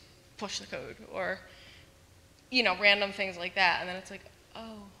they just push the code, or, you know, random things like that. And then it's like,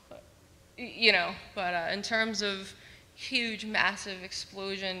 oh, you know, but in terms of huge, massive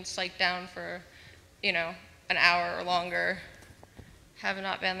explosion, psyched down for, you know, an hour or longer, have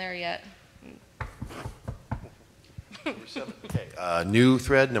not been there yet. Number 7. Okay. New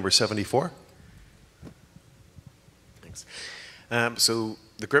thread, number 74. Thanks. So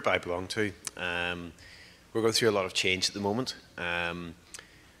the group I belong to, we're going through a lot of change at the moment.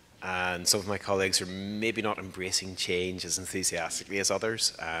 And some of my colleagues are maybe not embracing change as enthusiastically as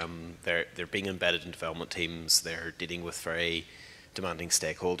others. They're being embedded in development teams, they're dealing with very demanding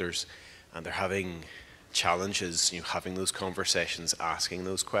stakeholders, and they're having challenges, you know, having those conversations, asking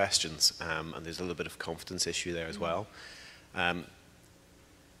those questions, and there's a little bit of confidence issue there as well.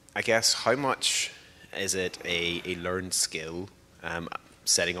 I guess, how much is it a learned skill,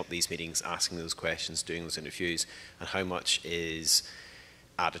 setting up these meetings, asking those questions, doing those interviews, and how much is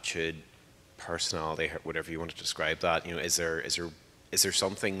attitude, personality, whatever you want to describe that? You know, is there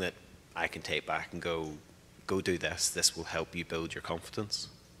something that I can take back and go do this? This will help you build your confidence.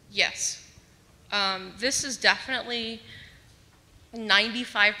 Yes, this is definitely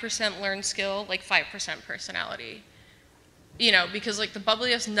 95% learned skill, like 5% personality. You know, because like the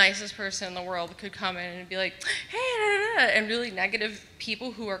bubbliest, nicest person in the world could come in and be like, hey, da, da, da, and really negative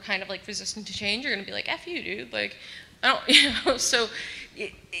people who are kind of like resistant to change are going to be like, F you, dude. Like, I don't, you know, so,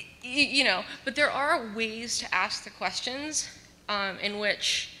 you know, but there are ways to ask the questions in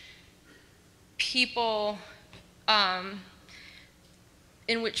which people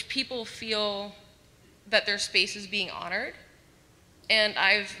feel that their space is being honored. And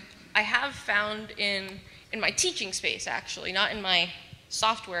I have found in my teaching space, actually, not in my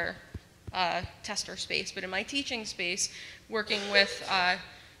software tester space, but in my teaching space, working with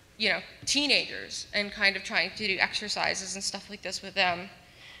you know, teenagers and kind of trying to do exercises and stuff like this with them.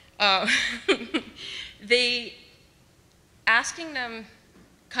 Asking them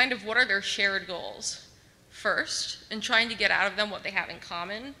kind of what are their shared goals first, and trying to get out of them what they have in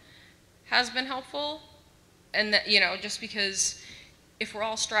common has been helpful. And that, you know, just because if we're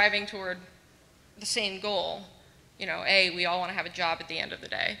all striving toward the same goal, you know, we all want to have a job at the end of the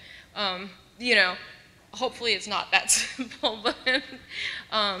day. You know, hopefully it's not that simple, but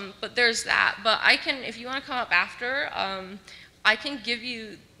there's that. But I can, if you want to come up after, I can give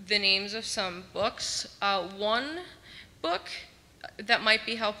you the names of some books. One book that might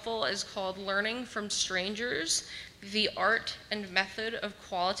be helpful is called Learning from Strangers, The Art and Method of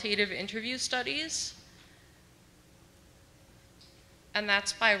Qualitative Interview Studies. And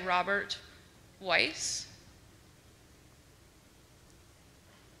that's by Robert Weiss.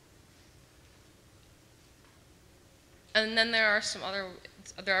 And then there are some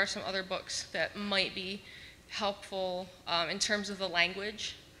other books that might be helpful in terms of the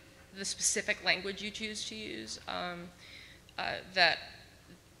language, the specific language you choose to use, that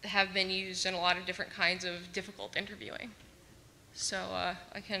have been used in a lot of different kinds of difficult interviewing. So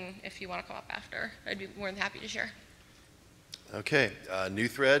I can, if you want to come up after, I'd be more than happy to share. Okay, new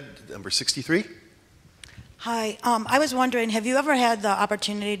thread, number 63. Hi, I was wondering, have you ever had the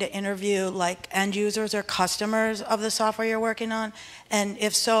opportunity to interview like end users or customers of the software you're working on? And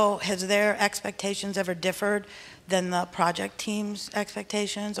if so, has their expectations ever differed than the project team's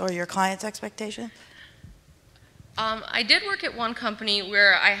expectations or your client's expectations? I did work at one company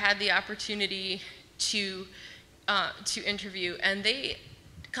where I had the opportunity to interview, and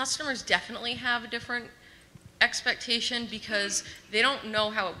customers definitely have a different expectation because they don't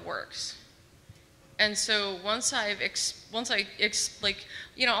know how it works. And so once I'll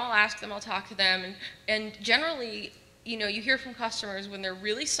ask them, I'll talk to them, and generally, you know, you hear from customers when they're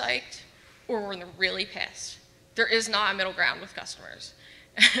really psyched or when they're really pissed. There is not a middle ground with customers.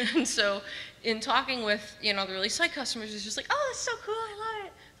 And so in talking with, you know, the really psyched customers, it's just like, oh, that's so cool, I love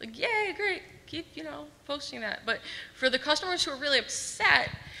it. like, yay, great, keep, posting that. But for the customers who are really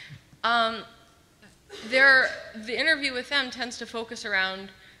upset, the interview with them tends to focus around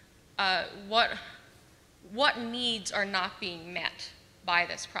what needs are not being met by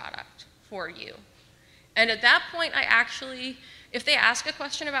this product for you. And at that point, I actually, if they ask a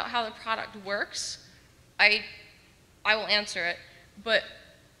question about how the product works, I will answer it. But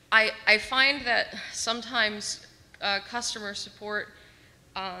I find that sometimes customer support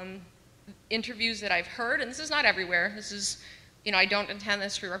interviews that I've heard, and this is not everywhere, this is, I don't intend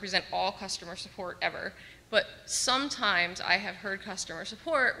this to represent all customer support ever, but sometimes I have heard customer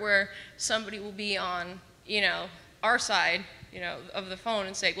support where somebody will be on, our side, of the phone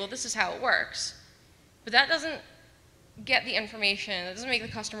and say, well, this is how it works. But that doesn't get the information, that doesn't make the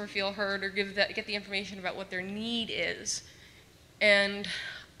customer feel heard or get the information about what their need is. And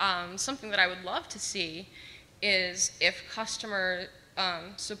something that I would love to see is if customer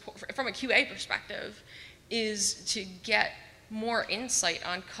support, from a QA perspective, is to get more insight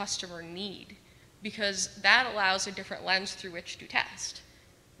on customer need, because that allows a different lens through which to test.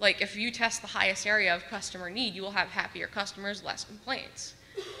 Like, if you test the highest area of customer need, you will have happier customers, less complaints.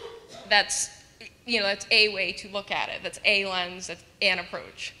 That's a way to look at it. That's a lens, that's an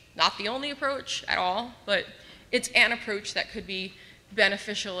approach. Not the only approach at all, but it's an approach that could be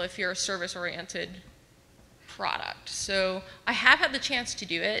beneficial if you're a service-oriented product. So I have had the chance to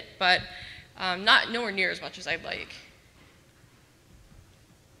do it, but nowhere near as much as I'd like.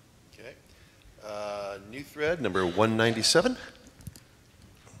 Okay. New thread, number 197.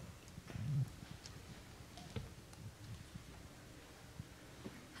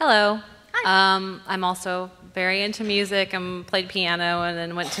 Hello. Hi. I'm also very into music. I played piano and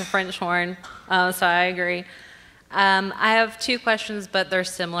then went to French horn, so I agree. I have two questions, but they're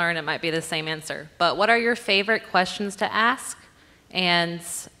similar and it might be the same answer. But what are your favorite questions to ask? And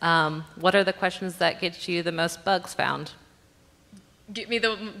what are the questions that get you the most bugs found? Get me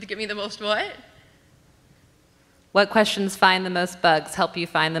the most what? What questions find the most bugs, help you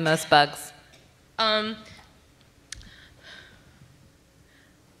find the most bugs?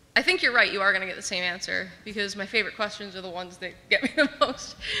 I think you're right, you are going to get the same answer, because my favorite questions are the ones that get me the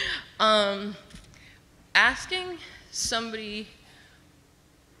most. Asking somebody,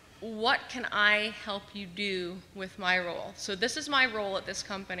 what can I help you do with my role? So this is my role at this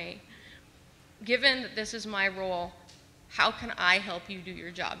company. Given that this is my role, how can I help you do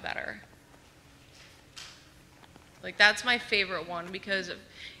your job better? Like, that's my favorite one, because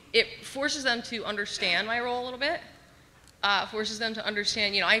it forces them to understand my role a little bit. Forces them to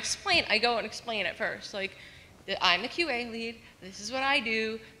understand, I go and explain it first. Like, I'm the QA lead, this is what I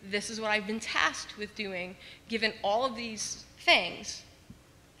do, this is what I've been tasked with doing. Given all of these things,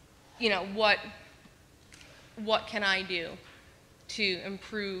 what can I do to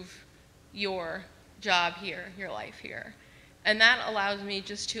improve your job here, your life here? And that allows me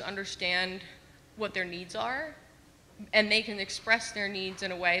just to understand what their needs are, and they can express their needs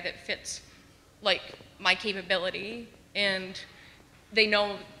in a way that fits, like, my capability, and they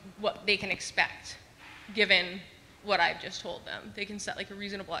know what they can expect given what I've just told them. They can set, like, a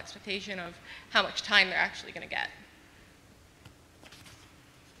reasonable expectation of how much time they're actually going to get.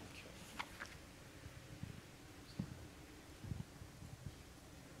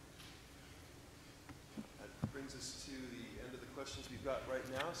 That brings us to the end of the questions we've got right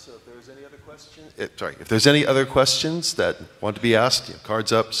now. So if there's any other questions, if there's any other questions that want to be asked,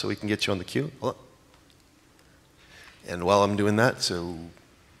 cards up so we can get you on the queue. Hold on. And while I'm doing that, so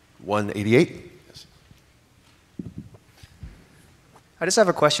 188. Yes. I just have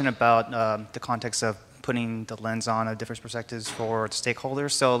a question about the context of putting the lens on of different perspectives for the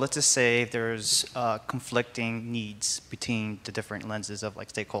stakeholders. So let's just say there's conflicting needs between the different lenses of,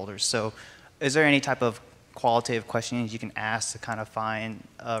 like, stakeholders. So is there any type of qualitative questions you can ask to kind of find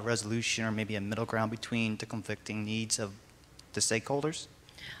a resolution or maybe a middle ground between the conflicting needs of the stakeholders?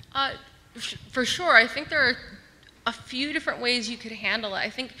 For sure. I think there are a few different ways you could handle it. I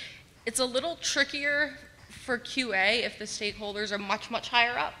think it's a little trickier for QA if the stakeholders are much, much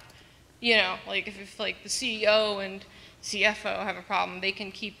higher up. Like if like the CEO and CFO have a problem, they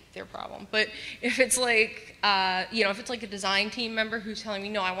can keep their problem. But if it's like, if it's like a design team member who's telling me,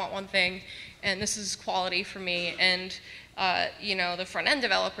 no, I want one thing, and this is quality for me, and the front end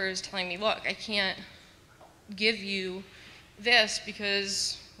developer is telling me, look, I can't give you this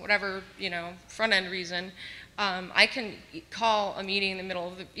because whatever, front end reason, I can call a meeting in the middle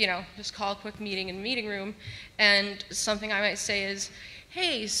of the, just call a quick meeting in the meeting room, and something I might say is,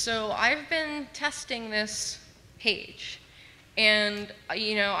 hey, so I've been testing this page, and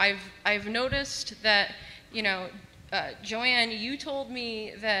I've noticed that Joanne, you told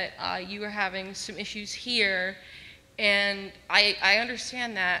me that you were having some issues here, and I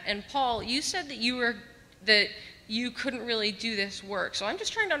understand that. And Paul, you said that you couldn't really do this work. So I'm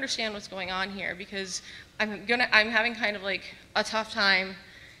just trying to understand what's going on here, because I'm having kind of like a tough time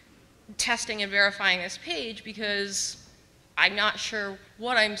testing and verifying this page, because I'm not sure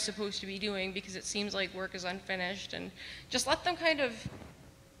what I'm supposed to be doing, because it seems like work is unfinished. And just let them kind of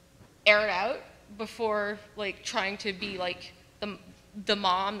air it out before like trying to be like the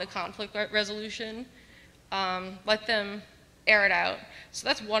mom, the conflict resolution. Let them air it out. So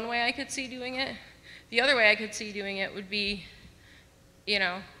that's one way I could see doing it. The other way I could see doing it would be, you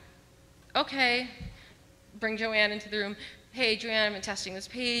know, okay, bring Joanne into the room. Hey, Joanne, I've been testing this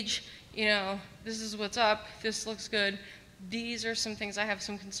page. You know, this is what's up. This looks good. These are some things I have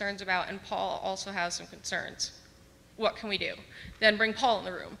some concerns about, and Paul also has some concerns. What can we do? Then bring Paul in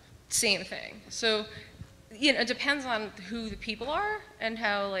the room. Same thing. So, you know, it depends on who the people are and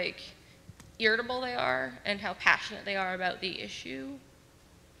how like irritable they are and how passionate they are about the issue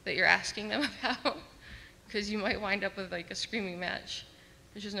that you're asking them about, because you might wind up with like a screaming match,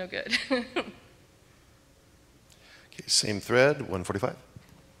 which is no good. Okay, same thread, 145.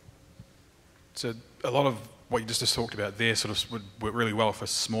 So a lot of what you just talked about there sort of would work really well for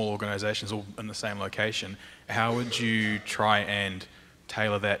small organizations all in the same location. How would you try and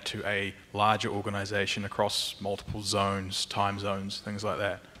tailor that to a larger organization across multiple zones, time zones, things like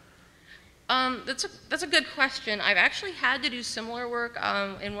that? That's a good question. I've actually had to do similar work.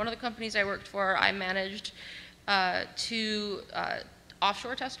 In one of the companies I worked for, I managed two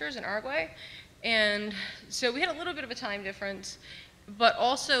offshore testers in Uruguay. And so we had a little bit of a time difference, but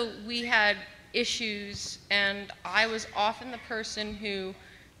also we had issues, and I was often the person who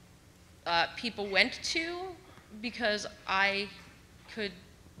people went to because I could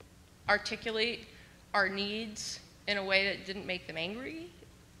articulate our needs in a way that didn't make them angry.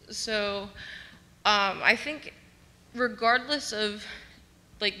 So I think regardless of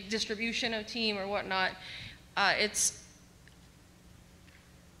like distribution of team or whatnot, it's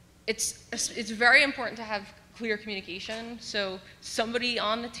very important to have clear communication. So somebody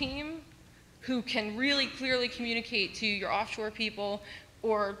on the team who can really clearly communicate to your offshore people,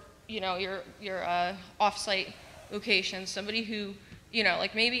 or you know, your off-site locations, somebody who, you know,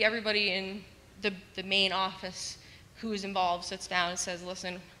 like maybe everybody in the main office who is involved sits down and says,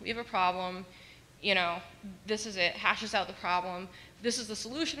 listen, we have a problem, you know, this is it, hashes out the problem, this is the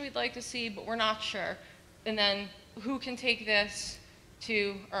solution we'd like to see, but we're not sure. And then who can take this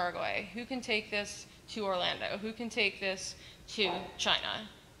to Uruguay? Who can take this to Orlando? Who can take this to China?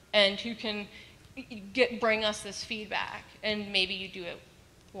 And who can bring us this feedback? And maybe you do it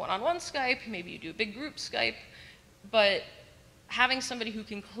one-on-one Skype, maybe you do a big group Skype, but having somebody who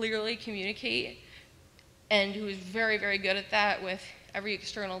can clearly communicate and who is very, very good at that with every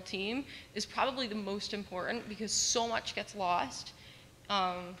external team is probably the most important, because so much gets lost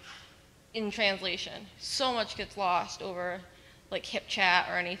in translation. So much gets lost over like hip chat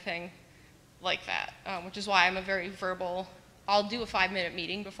or anything like that, which is why I'm a very verbal, I'll do a 5-minute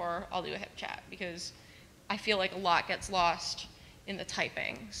meeting before I'll do a hip chat, because I feel like a lot gets lost in the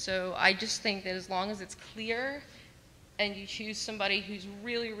typing. So I just think that as long as it's clear and you choose somebody who's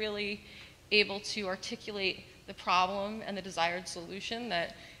really, really able to articulate the problem and the desired solution,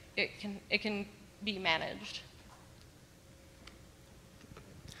 that it can be managed.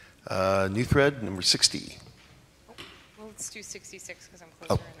 New thread, number 60. Well, let's do 66 because I'm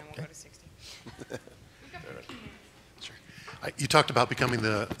closer, and then we'll go to 60. Sure. You talked about becoming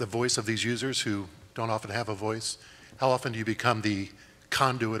the voice of these users who don't often have a voice. How often do you become the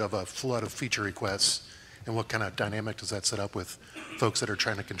conduit of a flood of feature requests, and what kind of dynamic does that set up with folks that are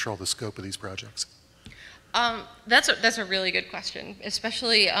trying to control the scope of these projects? That's a really good question,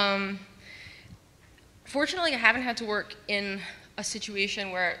 especially, fortunately I haven't had to work in a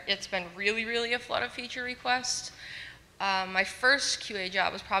situation where it's been really, really a flood of feature requests. My first QA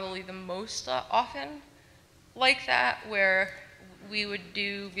job was probably the most often like that, where we would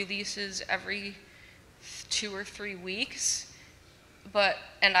do releases every 2 or 3 weeks,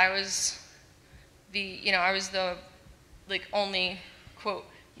 and I was the like only quote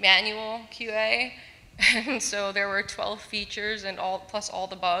manual QA, and so there were 12 features and plus all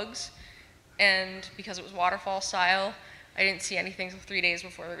the bugs, and because it was waterfall style, I didn't see anything until 3 days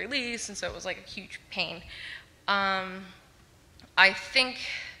before the release, and so it was like a huge pain. I think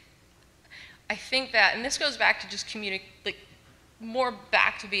that, and this goes back to just more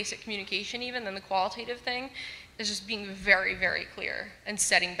back to basic communication even than the qualitative thing, is just being very, very clear and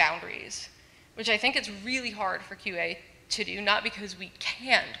setting boundaries, which I think it's really hard for QA to do, not because we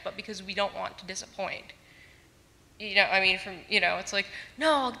can't, but because we don't want to disappoint. I mean, it's like,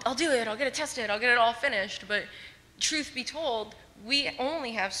 no, I'll do it, I'll get it tested, I'll get it all finished, but truth be told, we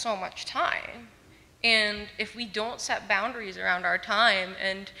only have so much time. And if we don't set boundaries around our time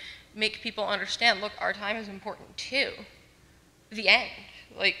and make people understand, look, our time is important too. The end.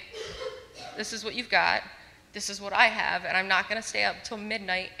 Like, this is what you've got, this is what I have, and I'm not going to stay up till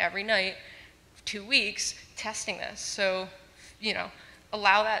midnight every night for 2 weeks testing this. So,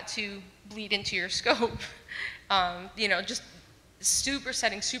 allow that to bleed into your scope. Just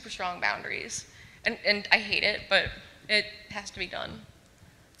setting super strong boundaries. And I hate it, but it has to be done.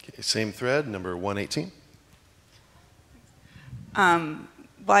 Okay, same thread, number 118.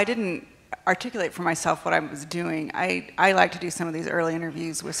 Well, I didn't articulate for myself what I was doing. I like to do some of these early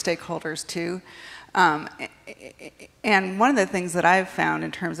interviews with stakeholders too. And one of the things that I've found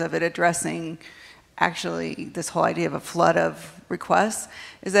in terms of it addressing actually this whole idea of a flood of requests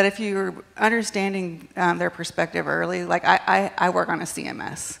is that if you're understanding their perspective early, like I work on a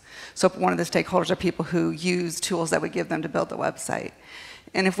CMS. So one of the stakeholders are people who use tools that we give them to build the website.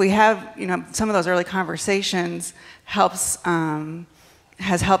 And if we have, some of those early conversations has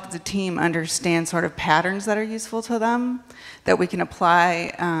helped the team understand sort of patterns that are useful to them that we can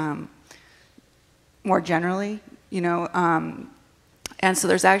apply more generally, and so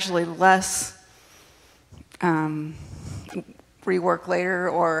there's actually less rework later,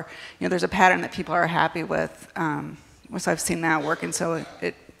 or there's a pattern that people are happy with. So I've seen that work, and so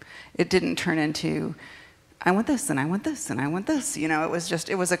it didn't turn into I want this and I want this and I want this.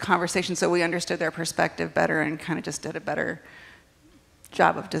 It was a conversation, so we understood their perspective better and kind of just did a better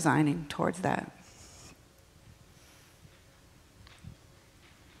job of designing towards that.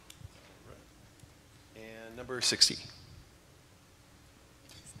 And number 60.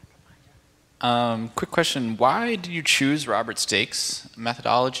 Quick question, why did you choose Robert Stake's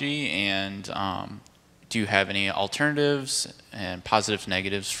methodology, and do you have any alternatives and positives,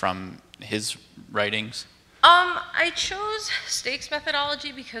 negatives from his writings? I chose Stake's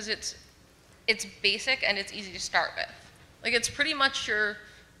methodology because it's basic and it's easy to start with. Like, it's pretty much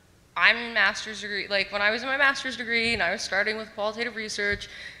I'm in master's degree, like when I was in my master's degree and I was starting with qualitative research,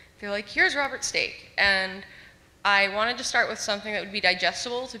 they're like, here's Robert Stake. And I wanted to start with something that would be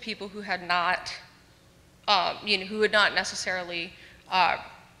digestible to people who had not, who had not necessarily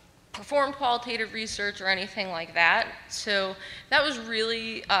performed qualitative research or anything like that. So that was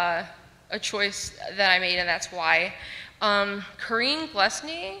really a choice that I made, and that's why. Corinne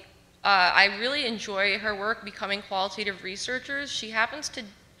Glesney, I really enjoy her work, Becoming Qualitative Researchers. She happens to,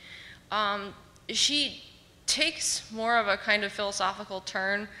 she takes more of a kind of philosophical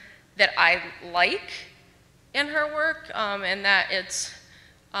turn that I like in her work, and that it's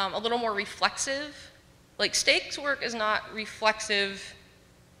a little more reflexive. Like, Stake's work is not reflexive,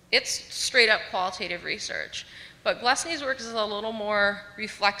 it's straight up qualitative research. But Glesney's work is a little more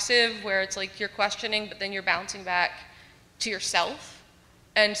reflexive, where it's like you're questioning, but then you're bouncing back to yourself.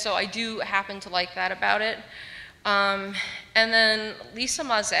 And so I do happen to like that about it. And then Lisa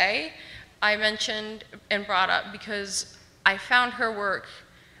Mazet, I mentioned and brought up because I found her work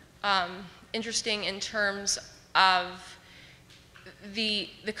interesting in terms of the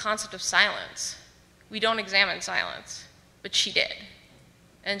concept of silence. We don't examine silence, but she did.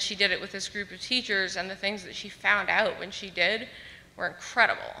 And she did it with this group of teachers, and the things that she found out when she did were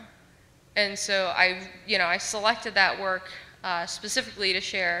incredible. And so I selected that work specifically to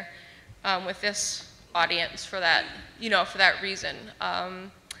share with this audience for that, for that reason.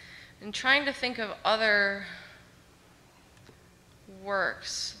 And trying to think of other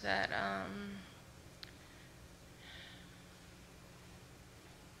works that,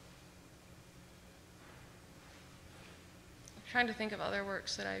 trying to think of other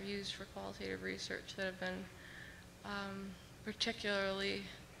works that I've used for qualitative research that have been particularly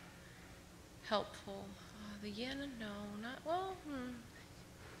helpful. The yin, no, not, well,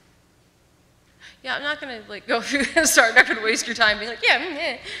 Yeah, I'm not going to go through this, sorry, I'm not going to waste your time being like,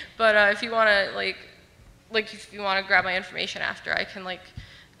 yeah, but if you want to if you want to grab my information after, I can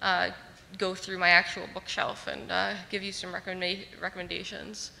go through my actual bookshelf and give you some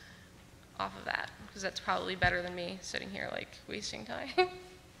recommendations off of that, because that's probably better than me sitting here wasting time.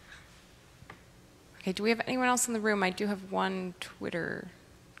 Okay, do we have anyone else in the room? I do have one Twitter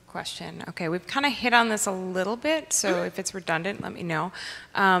question. Okay, we've kind of hit on this a little bit, so if it's redundant, let me know.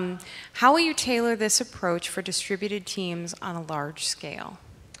 How will you tailor this approach for distributed teams on a large scale?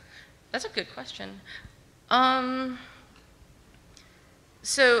 That's a good question.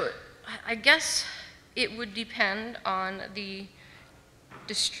 So I guess it would depend on the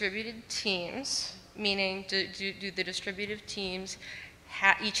distributed teams, meaning do the distributed teams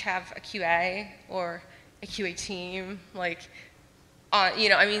each have a QA, or a QA team, like,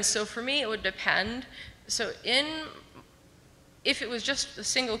 so for me it would depend. So if it was just a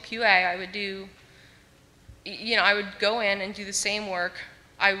single QA, I would do, I would go in and do the same work.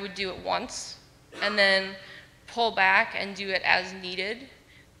 I would do it once and then pull back and do it as needed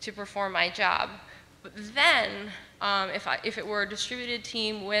to perform my job. But then, if it were a distributed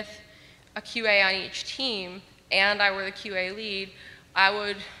team with a QA on each team and I were the QA lead, I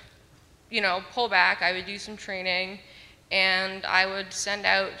would, pull back, I would do some training, and I would send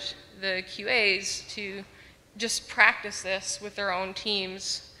out the QAs to just practice this with their own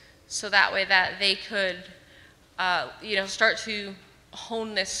teams, so that way that they could, start to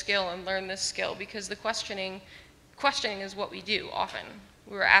hone this skill and learn this skill, because the questioning is what we do often.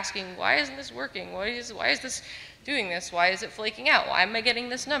 We're asking, why isn't this working? Why is this doing this? Why is it flaking out? Why am I getting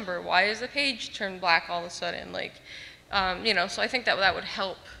this number? Why is the page turned black all of a sudden? So I think that would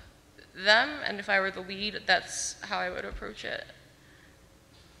help them, and if I were the lead, that's how I would approach it.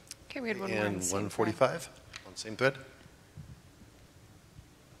 Okay, we had one more. And 145 on the same thread.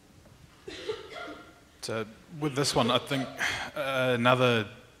 So with this one, I think another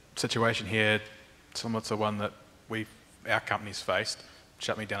situation here, similar to one that our company's faced,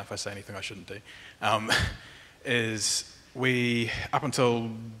 shut me down if I say anything I shouldn't do, is up until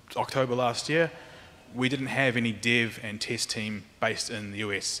October last year, we didn't have any dev and test team based in the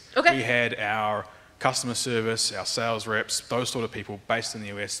US. Okay. We had our customer service, our sales reps, those sort of people based in the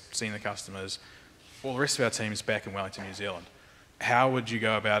US, seeing the customers. All the rest of our team's back in Wellington, New Zealand. How would you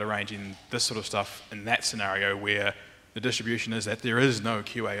go about arranging this sort of stuff in that scenario where the distribution is that there is no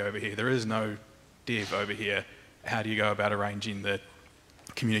QA over here, there is no dev over here? How do you go about arranging the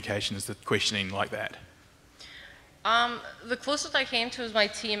communications, the questioning like that? The closest I came to was my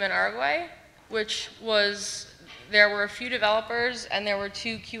team in Uruguay, which was, there were a few developers and there were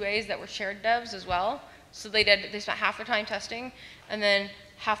 2 QAs that were shared devs as well. So they spent half their time testing and then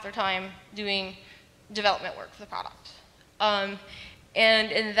half their time doing development work for the product. And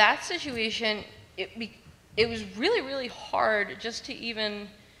in that situation, it was really, really hard just to even,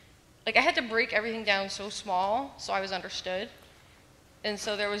 I had to break everything down so small so I was understood. And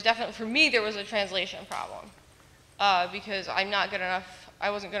so there was definitely, for me, there was a translation problem. Because I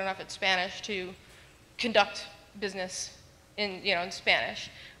wasn't good enough at Spanish to conduct business in Spanish,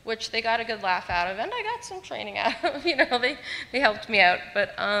 which they got a good laugh out of, and I got some training out of, they helped me out.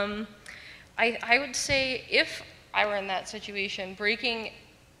 But I would say if I were in that situation, breaking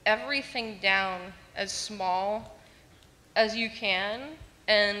everything down as small as you can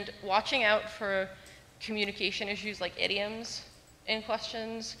and watching out for communication issues like idioms in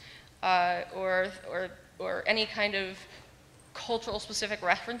questions or any kind of cultural specific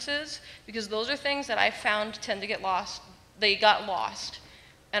references, because those are things that I found tend to get lost. They got lost,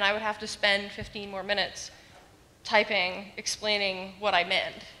 and I would have to spend 15 more minutes typing, explaining what I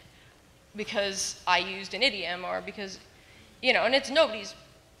meant because I used an idiom, or because, and it's nobody's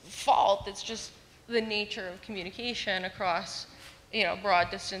fault, it's just the nature of communication across, broad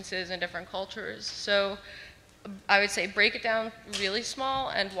distances and different cultures. So I would say break it down really small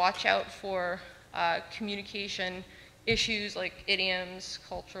and watch out for communication issues like idioms,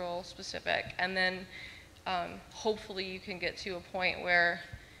 cultural specific, and then hopefully you can get to a point where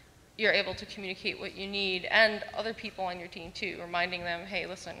you're able to communicate what you need, and other people on your team too, reminding them, hey,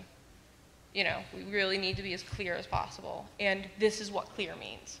 listen, we really need to be as clear as possible, and this is what clear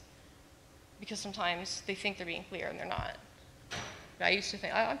means. Because sometimes they think they're being clear and they're not. I used to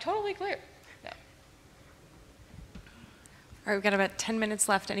think, I'm totally clear. No. All right, we've got about 10 minutes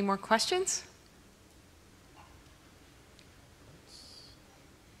left. Any more questions?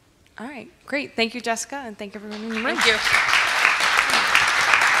 All right, great. Thank you, Jessica, and thank everyone in the room. Thank you.